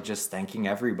speech, like just thanking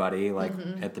everybody, like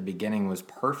at the beginning was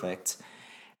perfect.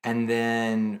 And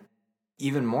then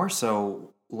even more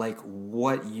so, like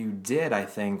what you did, I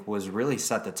think, was really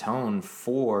set the tone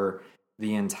for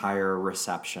the entire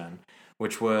reception,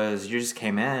 which was you just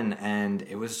came in and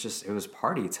it was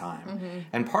party time.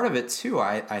 And part of it too,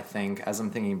 I think, as I'm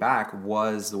thinking back,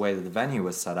 was the way that the venue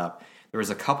was set up. There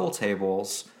was a couple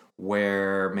tables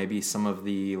where maybe some of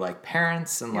the like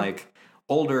parents and like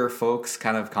older folks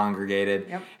kind of congregated,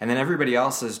 and then everybody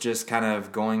else is just kind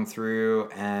of going through,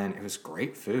 and it was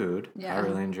great food. I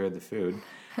really enjoyed the food.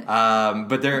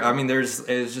 But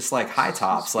it's just like high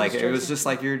tops. Like it was just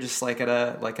like you're just like at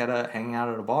a hanging out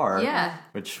at a bar. Yeah.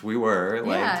 Which we were.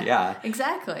 Like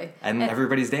exactly. And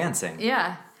everybody's dancing.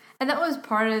 Yeah. And that was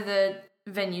part of the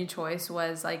venue choice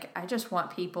was like I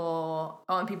want people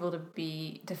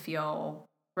to feel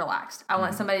relaxed. I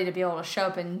want somebody to be able to show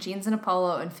up in jeans and a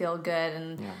polo and feel good,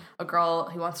 and a girl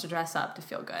who wants to dress up to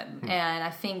feel good. And I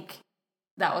think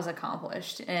that was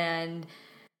accomplished. And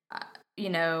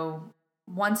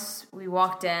once we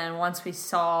walked in, once we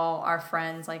saw our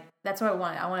friends, like that's what I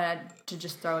wanted. I wanted to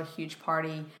just throw a huge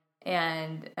party.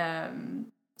 And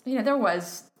there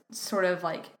was sort of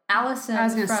like Allison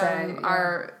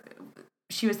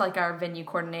she was like our venue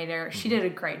coordinator. She did a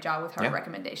great job with her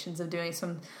recommendations of doing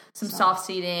some soft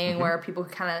seating where people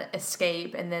could kind of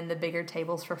escape, and then the bigger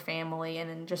tables for family, and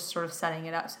then just sort of setting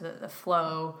it up so that the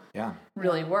flow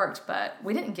really worked. But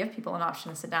we didn't give people an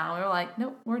option to sit down. We were like,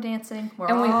 nope, we're dancing. We're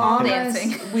all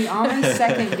dancing. We almost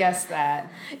second guessed that.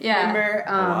 Yeah. Remember?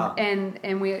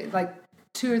 And we like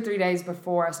 2 or 3 days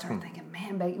before, I started thinking,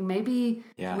 man, maybe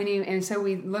we need. And so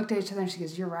we looked at each other and she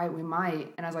goes, you're right, we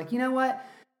might. And I was like, you know what?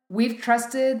 We've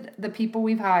trusted the people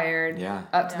we've hired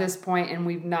up to this point, and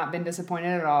we've not been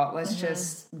disappointed at all. Let's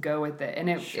just go with it.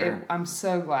 And I'm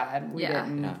so glad we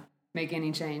didn't make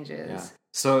any changes. Yeah.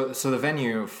 So the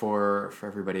venue for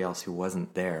everybody else who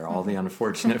wasn't there, all the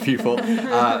unfortunate people,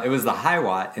 it was the High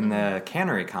Watt in the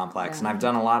Cannery complex. And I've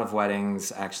done a lot of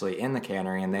weddings actually in the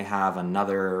Cannery, and they have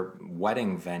another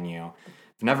wedding venue.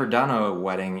 I've never done a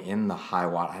wedding in the High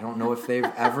Watt. I don't know if they've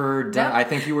ever done. I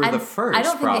think you were the first. I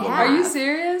don't think probably. They have. Are you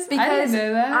serious? Because I didn't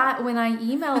know that. When I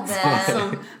emailed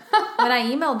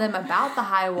them about the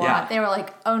High Watt, they were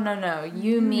like, "Oh no,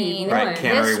 you mean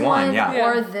Cannery this one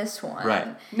or this one?"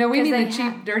 Right. No, we need the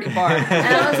cheap, dirty bar.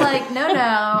 And I was like, no,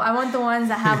 I want the ones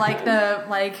that have like the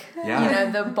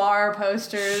the bar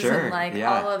posters and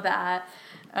all of that.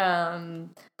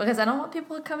 Because I don't want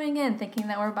people coming in thinking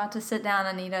that we're about to sit down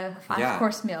and eat a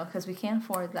 5-course meal, because we can't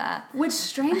afford that. Which,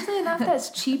 strangely enough,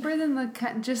 that's cheaper than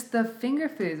just the finger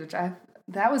foods, which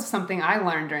that was something I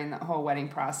learned during the whole wedding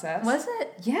process. Was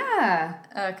it? Yeah.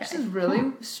 Okay. Which is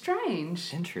really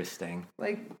strange. Interesting.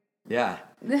 Like. Yeah.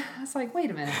 I was like,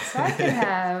 wait a minute. So I could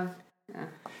have.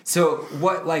 So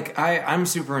what, I'm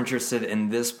super interested in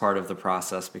this part of the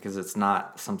process because it's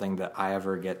not something that I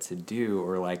ever get to do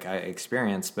or I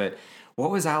experience, but what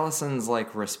was Allison's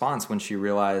response when she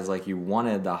realized you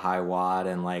wanted the High Watt,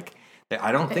 and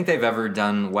I don't think they've ever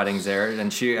done weddings there,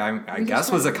 and she I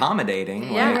guess was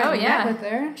accommodating. Yeah, met with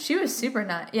her. She was super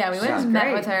nice. Yeah, we went and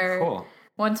met with her. Cool.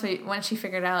 Once she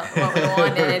figured out what we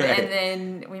wanted, and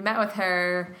then we met with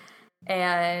her,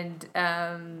 and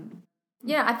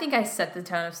I think I set the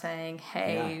tone of saying,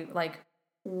 hey,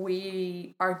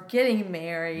 we are getting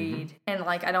married, and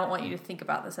like I don't want you to think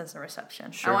about this as a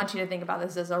reception. Sure. I want you to think about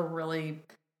this as a really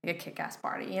like a kick-ass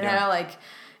party, you know, like.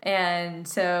 And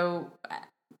so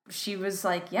she was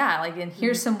like, yeah, like, and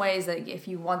here's some ways that if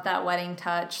you want that wedding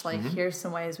touch, like here's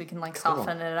some ways we can like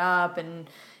soften it up, and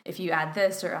if you add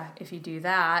this or if you do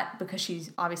that, because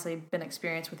she's obviously been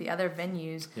experienced with the other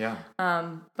venues. Yeah.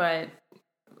 But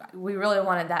we really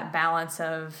wanted that balance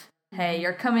of, hey,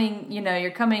 you're coming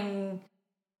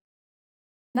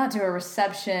not to a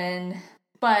reception,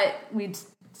 but we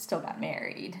still got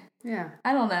married. Yeah.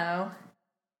 I don't know.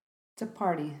 It's a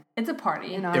party. It was a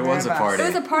party. It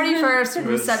was a party first,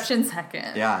 reception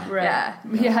second. Yeah. Right.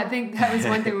 Yeah, I think that was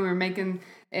one thing we were making.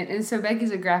 And so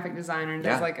Becky's a graphic designer and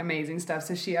does like amazing stuff.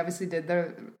 So she obviously did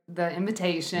the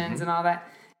invitations and all that.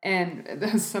 And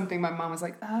that was something my mom was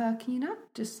like, can you not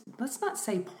let's not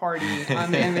say party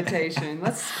on the invitation.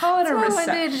 Let's call it a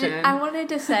reception. I wanted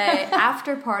to say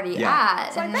after party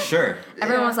at. And sure.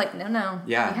 Everyone was like, no.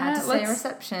 Yeah. You had to say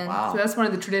reception. Wow. So that's one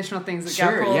of the traditional things that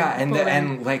got pulled. Yeah.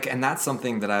 And that's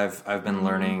something that I've been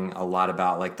learning a lot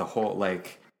about, like the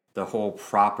whole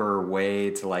proper way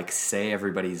to like say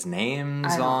everybody's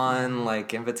names on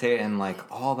like invitate and like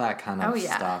all that kind of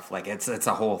stuff. Like it's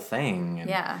a whole thing. And,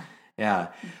 yeah.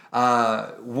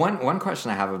 One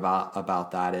question I have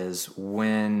about that is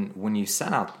when you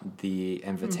sent out the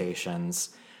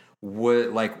invitations,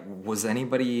 was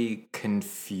anybody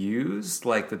confused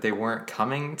like that they weren't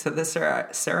coming to this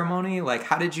ceremony? Like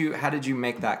how did you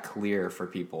make that clear for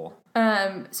people?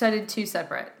 So I did two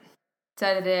separate. So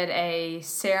I did a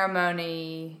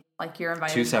ceremony, like you're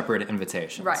invited. Two separate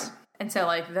invitations. Right. And so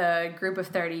like the group of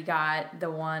 30 got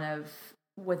the one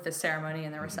with the ceremony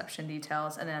and the reception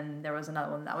details, and then there was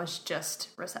another one that was just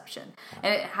reception.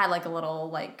 And it had like a little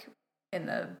like in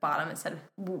the bottom it said,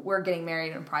 we're getting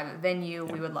married in a private venue.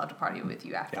 We would love to party with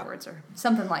you afterwards or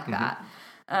something like that.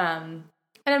 And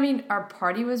I mean, our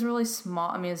party was really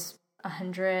small. I mean, it was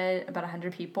about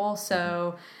 100 people.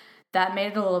 So that made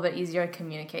it a little bit easier to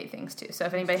communicate things too. So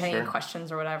if anybody had any questions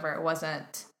or whatever, it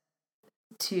wasn't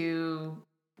too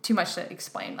much to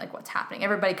explain like what's happening.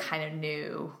 Everybody kind of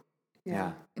knew.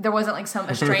 Yeah. There wasn't like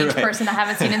some strange person I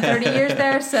haven't seen in 30 years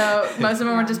there. So most of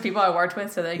them were just people I worked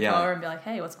with. So they'd come over and be like,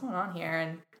 hey, what's going on here?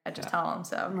 And I'd just tell them.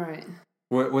 So right.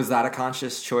 Was that a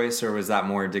conscious choice, or was that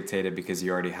more dictated because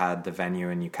you already had the venue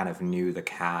and you kind of knew the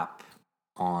cap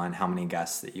on how many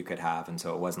guests that you could have, and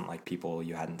so it wasn't like people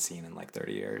you hadn't seen in like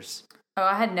 30 years? Oh,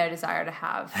 I had no desire to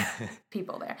have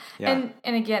people there. And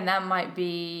again, that might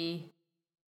be...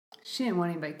 She didn't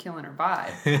want anybody killing her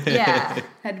vibe. Yeah.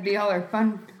 Had to be all the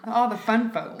fun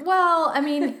folk. Well, I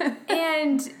mean,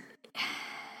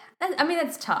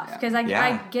 that's tough because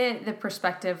I get the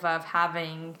perspective of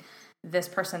having this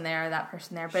person there, that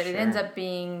person there, but it ends up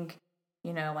being,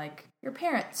 you know, like your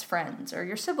parents' friends or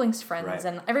your siblings' friends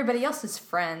and everybody else's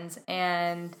friends.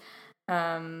 And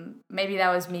maybe that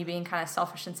was me being kind of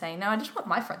selfish and saying, no, I just want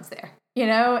my friends there, you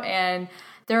know? And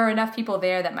there were enough people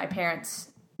there that my parents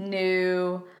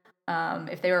knew.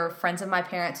 If they were friends of my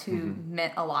parents who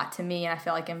meant a lot to me and I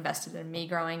feel like invested in me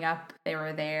growing up, they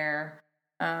were there.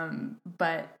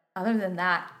 But other than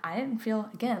that, I didn't feel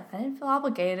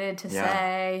obligated to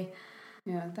say.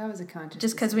 Yeah, that was a conscious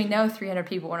just because we know 300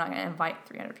 people, we're not going to invite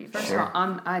 300 people. First of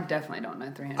all, I definitely don't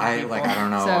know 300 people. I don't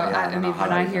know. So, I mean,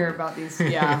 when I hear about these, I'm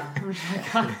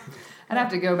like, I'd have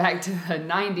to go back to the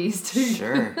 90s too.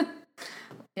 Sure.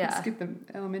 Yeah. Let's get the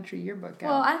elementary yearbook out.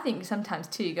 Well, I think sometimes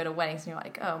too, you go to weddings and you're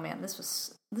like, oh man, this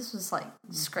was like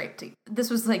scraped. This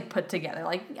was like put together.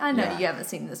 Like, I know you haven't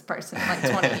seen this person in like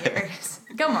 20 years.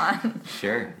 Come on.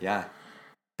 Sure. Yeah.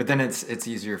 But then it's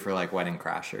easier for like wedding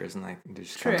crashers and like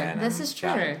just come in. This is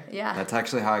true. Yeah. That's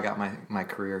actually how I got my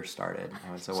career started.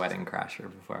 I was a wedding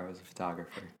crasher before I was a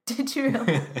photographer. Did you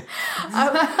really?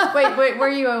 Wait, were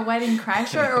you a wedding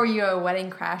crasher or were you a wedding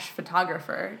crash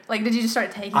photographer? Like, did you just start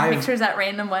taking pictures at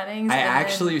random weddings? I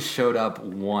actually showed up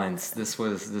once. This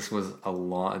was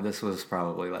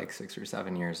probably like 6 or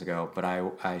 7 years ago, but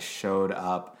I showed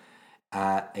up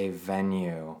at a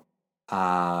venue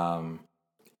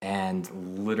and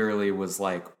literally was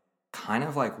like kind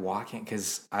of like walking,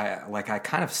 because I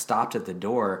kind of stopped at the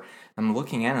door. I'm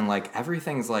looking in and like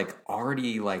everything's like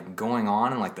already like going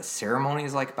on and like the ceremony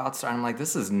is like about to start. I'm like,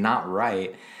 this is not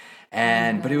right.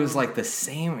 but it was like the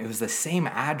same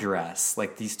address.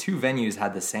 Like these two venues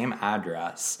had the same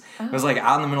address. It was like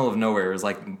out in the middle of nowhere. It was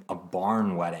like a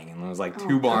barn wedding, and there was like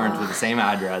two barns with the same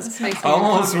address. It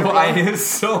was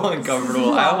so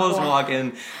uncomfortable. I almost walk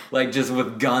in like just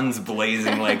with guns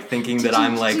blazing, like thinking that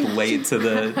I'm like late to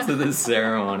the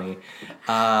ceremony.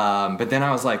 But then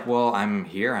I was like, well, I'm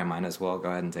here. I might as well go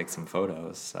ahead and take some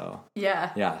photos. So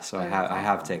so I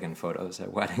have taken photos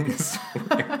at weddings.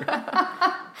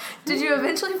 Did you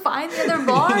eventually find the other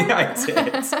barn? Yeah, I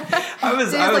did. I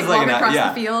was like across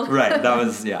the field. Right. That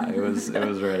was it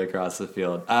was right across the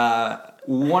field.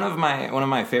 One of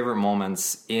my favorite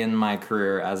moments in my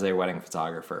career as a wedding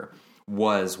photographer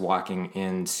was walking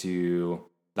into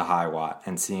the High Watt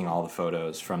and seeing all the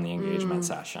photos from the engagement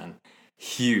session.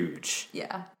 Huge.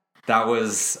 Yeah. That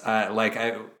was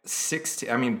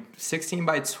 16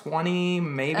 by 20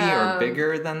 maybe, or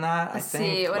bigger than that, I think.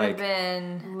 See, it would have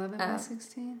been 11 by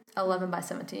 16? 11 by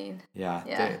 17.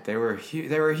 Yeah. They were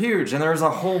they were huge, and there was a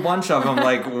whole bunch of them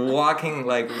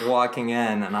walking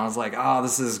in, and I was like, "Oh,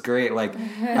 this is great." Like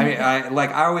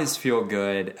I always feel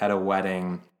good at a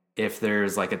wedding if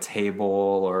there's like a table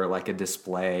or like a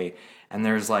display, and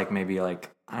there's like maybe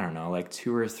like, I don't know, like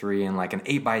 2 or 3 and like an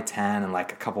 8 by 10 and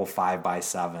like a couple 5 by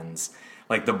 7s.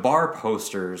 Like the bar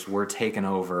posters were taken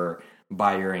over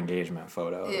by your engagement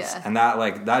photos. Yeah. And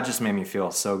that just made me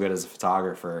feel so good as a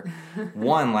photographer.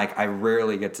 One, like I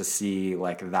rarely get to see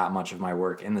like that much of my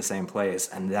work in the same place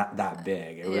and that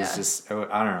big. It was just, I don't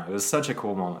know, it was such a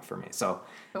cool moment for me. So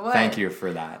thank you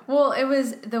for that. Well, it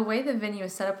was, the way the venue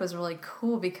was set up was really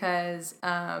cool because,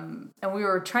 and we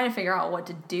were trying to figure out what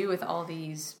to do with all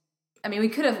these. I mean, we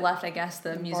could have left, I guess,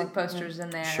 the music posters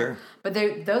in there. Sure. But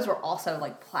those were also,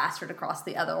 like, plastered across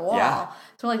the other wall. Yeah.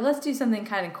 So we're like, let's do something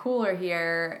kind of cooler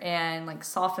here and, like,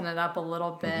 soften it up a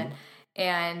little bit.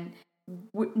 And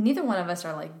neither one of us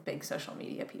are, like, big social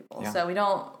media people. Yeah. So we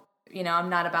don't, I'm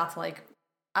not about to, like,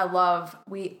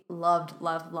 we loved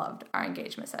our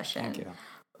engagement session. Thank you.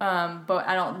 But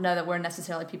I don't know that we're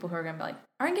necessarily people who are going to be like,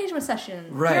 our engagement session.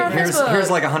 Right.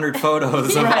 Here's like 100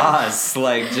 photos of us,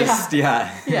 like just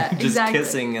just exactly.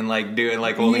 kissing and like doing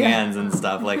like holding hands and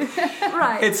stuff. Like,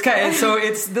 right. It's kind of, so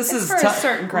this is for a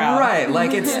certain crowd, right?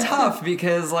 Like it's tough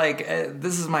because like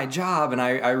this is my job, and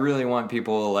I really want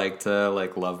people like to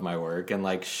like love my work and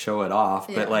like show it off,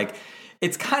 but like.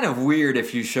 It's kind of weird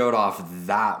if you showed off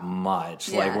that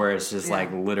much, like where it's just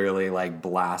like literally like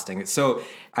blasting. So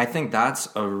I think that's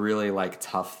a really like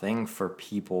tough thing for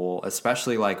people,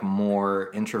 especially like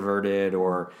more introverted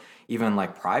or even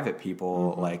like private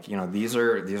people. Like, these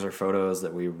are photos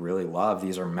that we really love.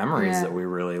 These are memories that we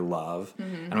really love.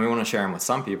 And we want to share them with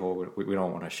some people. We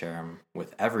don't want to share them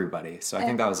with everybody. So I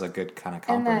think that was a good kind of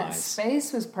compromise. And that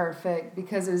space was perfect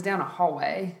because it was down a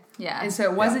hallway. Yeah. And so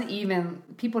it wasn't even,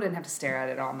 people didn't have to stare at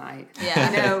it all night.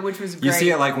 Yeah. Which was great. You see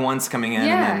it like once coming in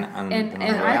and then and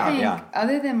I think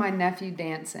other than my nephew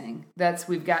dancing,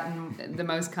 we've gotten the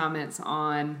most comments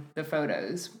on the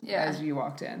photos as you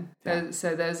walked in.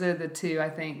 So those are the two, I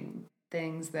think,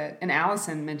 things that, and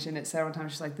Allison mentioned it several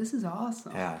times. She's like, this is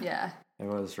awesome. Yeah. It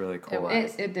was really cool.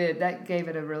 It did. That gave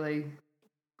it a really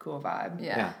cool vibe.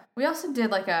 Yeah. We also did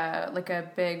like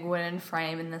a big wooden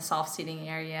frame in the soft seating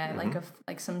area,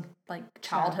 like some like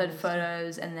childhood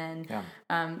photos, and then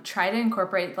try to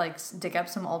incorporate, like, dig up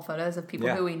some old photos of people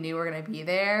who we knew were going to be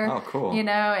there. Oh, cool.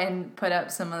 And put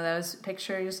up some of those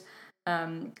pictures,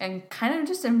 and kind of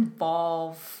just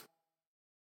involve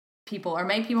people or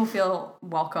make people feel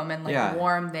welcome and like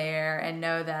warm there, and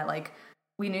know that like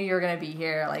we knew you were going to be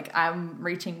here. Like, I'm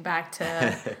reaching back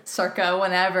to circa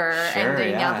whenever and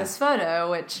digging out this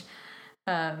photo, which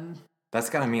that's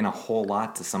got to mean a whole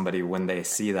lot to somebody when they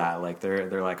see that. Like,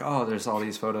 they're like, oh, there's all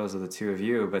these photos of the two of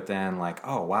you, but then like,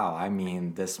 oh wow, I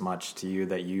mean this much to you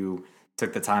that you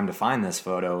took the time to find this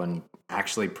photo and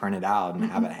actually print it out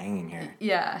and have it hanging here.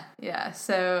 Yeah.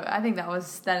 So I think that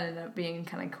ended up being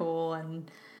kind of cool. And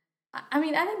I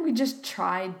mean, I think we just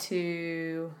tried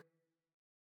to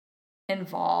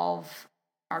involve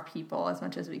our people as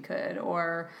much as we could,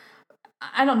 or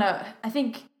I don't know. I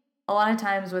think a lot of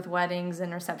times with weddings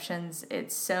and receptions,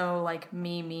 it's so like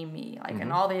me, like,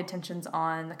 and all the attention's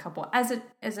on the couple, as it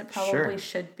probably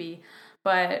should be.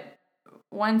 But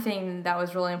one thing that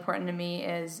was really important to me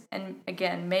is, and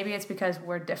again, maybe it's because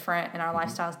we're different and our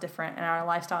lifestyle is different, and our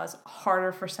lifestyle is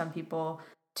harder for some people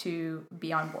to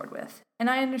be on board with, and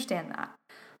I understand that,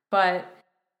 but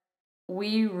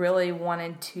we really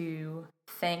wanted to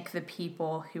thank the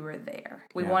people who were there.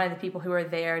 We wanted the people who were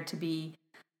there to be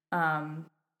to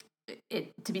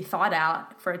be thought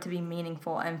out, for it to be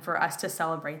meaningful, and for us to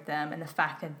celebrate them and the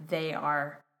fact that they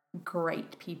are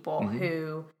great people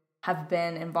who have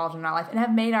been involved in our life and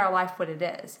have made our life what it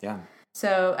is. Yeah.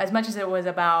 So as much as it was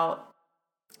about,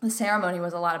 the ceremony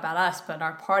was a lot about us, but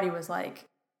our party was like,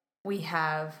 we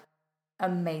have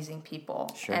amazing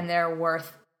people and they're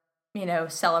worth,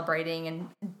 celebrating, and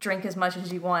drink as much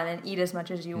as you want and eat as much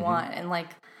as you want. And like,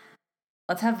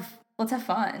 let's have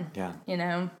fun. Yeah.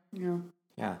 Yeah.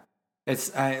 Yeah.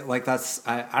 I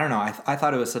don't know. I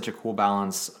thought it was such a cool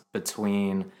balance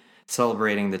between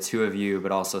celebrating the two of you,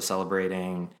 but also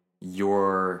celebrating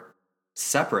your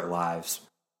separate lives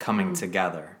coming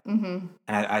together. And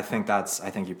I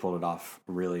think you pulled it off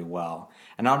really well.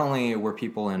 And not only were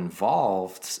people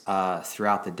involved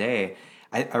throughout the day,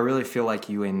 I really feel like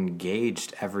you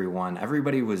engaged everyone.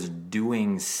 Everybody was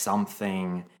doing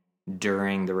something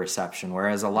during the reception,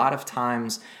 whereas a lot of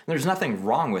times, there's nothing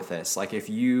wrong with this. Like if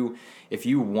you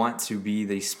want to be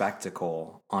the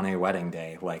spectacle on a wedding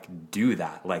day, like do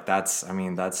that. Like that's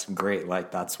great.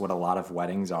 Like that's what a lot of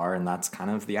weddings are, and that's kind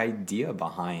of the idea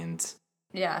behind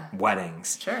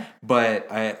weddings. Sure.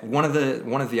 But one of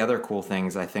the other cool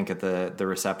things I think at the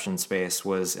reception space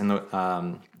was in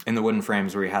the wooden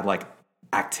frames where you had like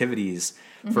activities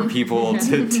for people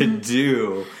to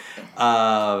do. And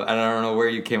I don't know where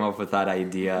you came up with that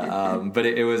idea, but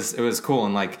it was cool.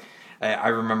 And like I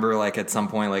remember like at some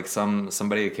point like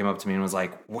somebody came up to me and was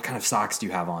like, "What kind of socks do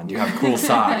you have on? Do you have cool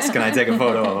socks? Can I take a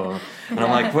photo of them?" And I'm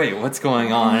like, "Wait, what's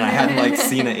going on?" And I hadn't like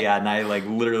seen it yet, and I like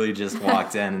literally just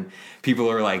walked in, and people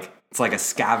are like, it's like a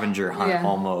scavenger hunt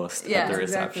almost at the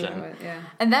reception. Exactly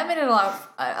And that made it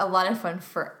a lot of fun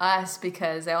for us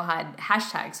because they all had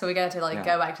hashtags. So we got to like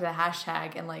go back to the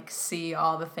hashtag and like see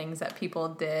all the things that people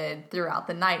did throughout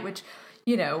the night, which,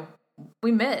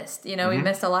 we missed. We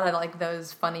missed a lot of like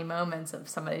those funny moments of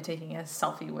somebody taking a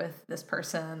selfie with this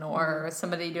person or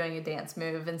somebody doing a dance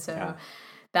move. And so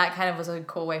that kind of was a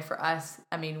cool way for us.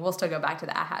 I mean, we'll still go back to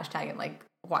that hashtag and like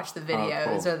watch the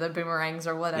videos or the boomerangs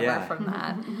or whatever from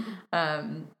that.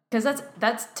 Because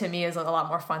that's to me is a lot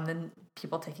more fun than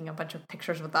people taking a bunch of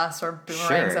pictures with us or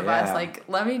boomerangs of us. Like,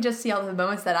 let me just see all the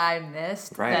moments that I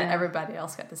missed that everybody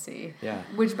else got to see. Yeah.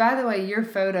 Which, by the way, your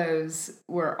photos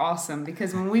were awesome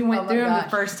because when we went through them the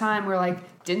first time, we're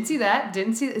like, didn't see that.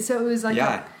 So it was like,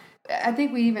 I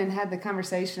think we even had the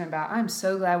conversation about, I'm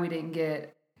so glad we didn't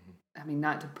get,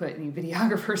 not to put any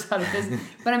videographers out of business,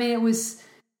 but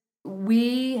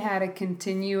we had a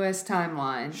continuous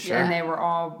timeline, and they were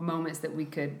all moments that we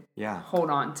could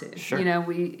hold on to. Sure.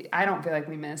 I don't feel like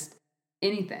we missed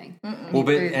anything. Well,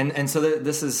 but and so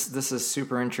this is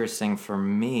super interesting for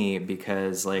me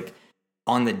because like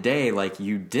on the day, like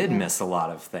you did miss a lot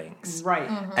of things, right?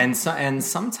 And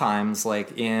sometimes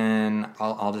like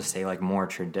I'll just say like more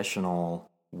traditional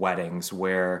weddings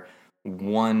where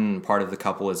one part of the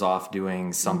couple is off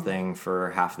doing something for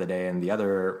half the day and the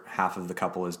other half of the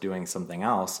couple is doing something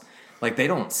else. Like they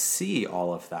don't see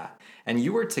all of that. And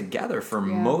you were together for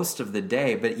most of the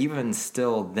day, but even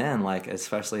still then, like,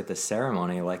 especially at the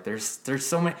ceremony, like there's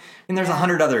so many, there's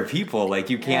 100 other people. Like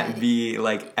you can't be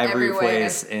like every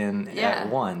place at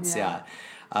once. So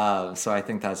I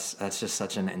think that's just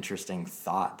such an interesting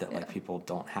thought that like people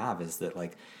don't have, is that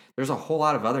like, there's a whole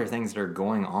lot of other things that are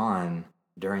going on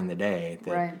during the day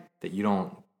that you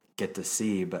don't get to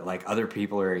see, but like other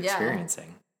people are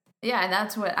experiencing. Yeah, and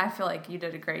that's what I feel like you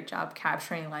did a great job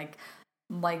capturing, like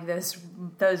those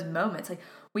moments. Like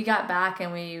we got back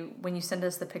and when you sent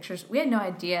us the pictures, we had no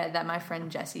idea that my friend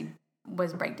Jessie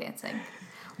was breakdancing.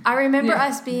 I remember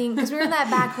us being, because we were in that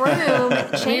back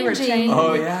room changing.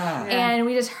 Oh, yeah. And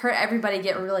we just heard everybody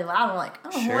get really loud. And we're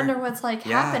like, I wonder what's like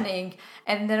happening.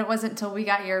 And then it wasn't until we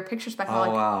got your pictures back. We're like,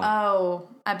 oh,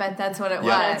 I bet that's what it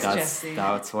was.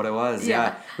 That's what it was.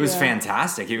 Yeah. It was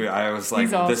fantastic. I was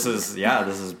like, this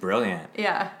is brilliant.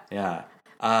 Yeah.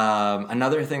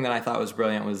 Another thing that I thought was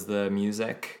brilliant was the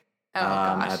music.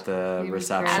 At the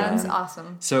reception. Adam's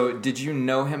awesome. So did you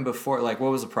know him before? Like,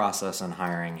 what was the process in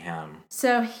hiring him?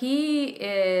 So he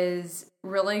is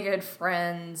really good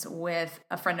friends with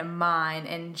a friend of mine,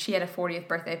 and she had a 40th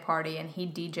birthday party, and he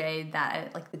DJ'd that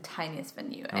at like the tiniest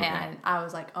venue. Okay. And I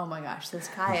was like, oh my gosh, this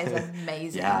guy is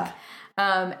amazing.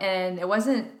 And it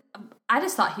wasn't, I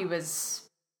just thought he was,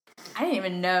 I didn't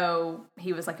even know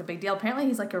he was like a big deal. Apparently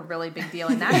he's like a really big deal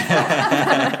in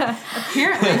Nashville.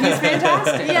 Apparently he's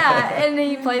fantastic. Yeah, and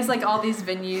he plays like all these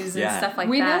venues and stuff like that.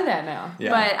 We know that now. Yeah.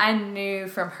 But I knew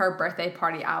from her birthday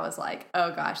party, I was like,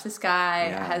 oh gosh, this guy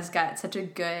has got such a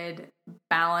good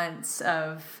balance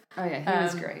of he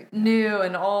was great. New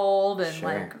and old, and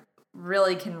like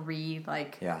really can read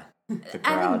like the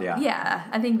crowd. Yeah,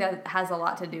 I think that has a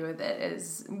lot to do with it.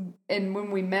 And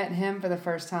when we met him for the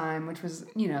first time, which was,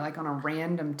 like on a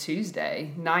random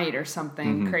Tuesday night or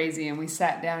something crazy, and we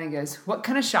sat down and he goes, "What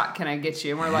kind of shot can I get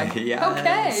you?" And we're like,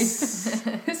 okay,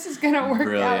 this is going to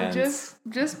work out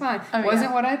just fine.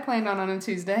 Wasn't what I planned on a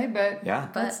Tuesday, but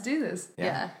let's do this.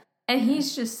 Yeah. And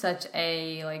he's just such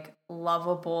a like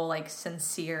lovable, like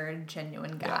sincere,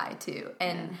 genuine guy too.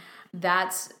 And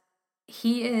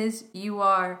he is, you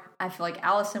are, I feel like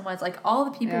Allison was, like all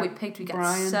the people we picked, we got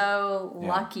Brian. So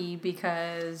lucky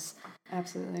because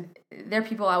absolutely they're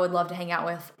people I would love to hang out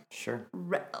with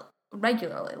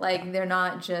regularly. Like they're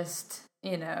not just,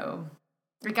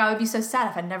 like I would be so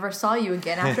sad if I never saw you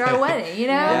again after our wedding,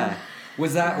 Yeah.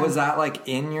 Was that like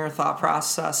in your thought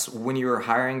process when you were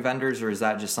hiring vendors, or is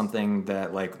that just something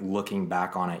that like looking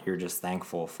back on it, you're just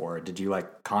thankful for? Did you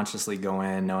like consciously go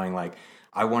in knowing like,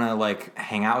 I want to like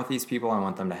hang out with these people. I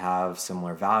want them to have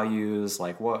similar values.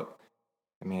 Like what?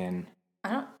 I mean,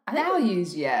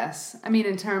 values. Yes. I mean,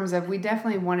 in terms of, we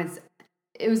definitely wanted,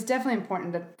 it was definitely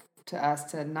important to us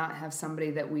to not have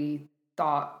somebody that we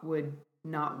thought would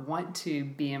not want to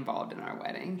be involved in our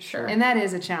wedding. Sure. And that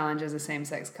is a challenge as a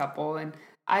same-sex couple. And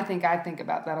I think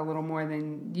about that a little more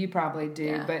than you probably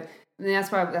do, but that's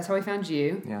how we found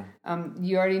you. Yeah.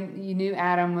 You knew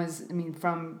Adam was,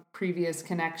 from previous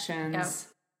connections.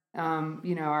 Yep.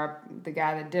 The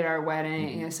guy that did our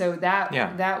wedding. So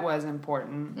that was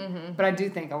important. Mm-hmm. But I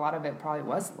do think a lot of it probably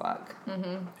was luck.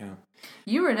 Mm-hmm. Yeah.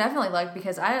 You were definitely luck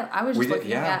because I was just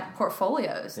looking at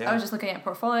portfolios. Yeah. I was just looking at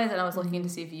portfolios and I was looking to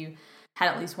see if you had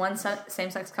at least one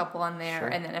same-sex couple on there,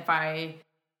 and then if I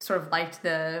sort of liked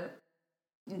the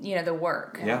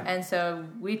work. Yeah. And so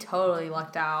we totally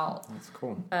lucked out. That's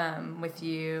cool. With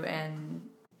you and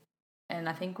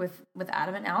I think with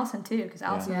Adam and Allison too, because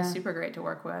Allison was super great to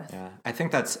work with. Yeah. I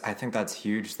think that's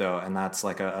huge though, and that's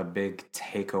like a big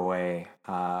takeaway,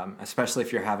 especially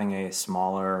if you're having a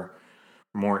smaller,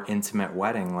 more intimate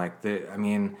wedding. Like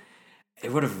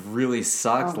it would have really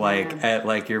sucked, at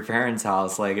like your parents'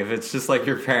 house. Like if it's just like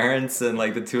your parents and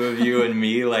like the two of you and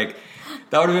me, like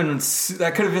that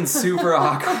could have been super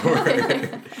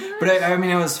awkward. But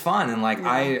it was fun, and like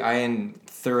I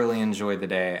thoroughly enjoyed the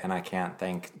day, and I can't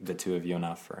thank the two of you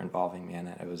enough for involving me in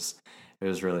it. It was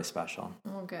really special.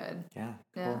 Oh, good. Yeah.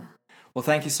 Cool. Well,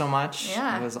 thank you so much.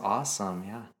 Yeah, it was awesome.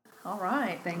 Yeah. All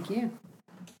right. Thank you.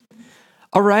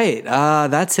 All right,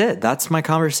 that's it. That's my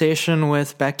conversation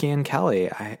with Becky and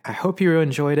Kelly. I hope you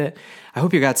enjoyed it. I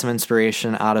hope you got some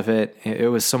inspiration out of it.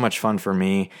 It was so much fun for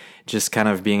me, just kind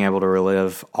of being able to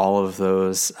relive all of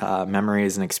those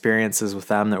memories and experiences with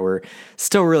them that were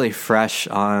still really fresh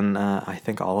on, I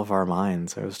think, all of our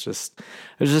minds. It was just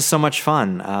so much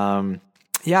fun.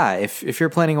 If you're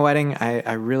planning a wedding,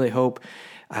 I really hope,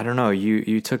 I don't know,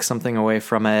 you took something away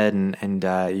from it and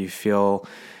you feel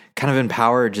kind of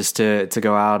empowered just to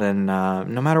go out and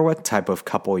no matter what type of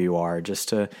couple you are, just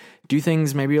to do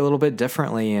things maybe a little bit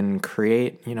differently and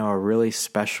create, a really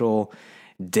special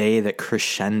day that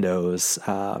crescendos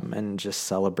and just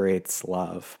celebrates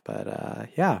love. But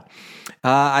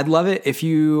I'd love it if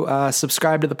you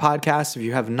subscribe to the podcast. If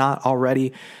you have not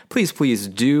already, please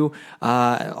do.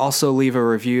 Also leave a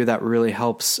review. That really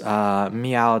helps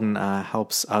me out and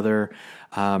helps other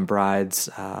brides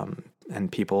and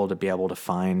people to be able to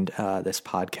find this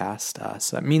podcast.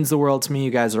 So that means the world to me.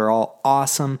 You guys are all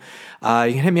awesome.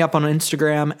 You can hit me up on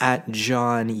Instagram at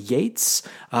John Yates.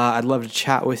 I'd love to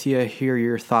chat with you, hear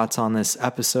your thoughts on this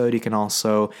episode. You can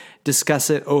also discuss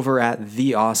it over at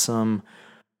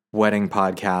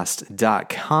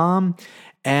theawesomeweddingpodcast.com.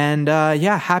 And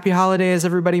happy holidays,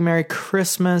 everybody. Merry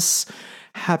Christmas.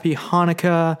 Happy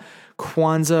Hanukkah.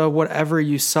 Kwanzaa, whatever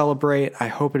you celebrate. I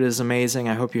hope it is amazing.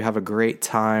 I hope you have a great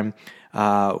time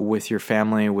with your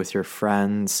family, with your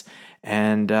friends,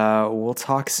 and we'll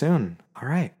talk soon. All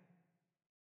right.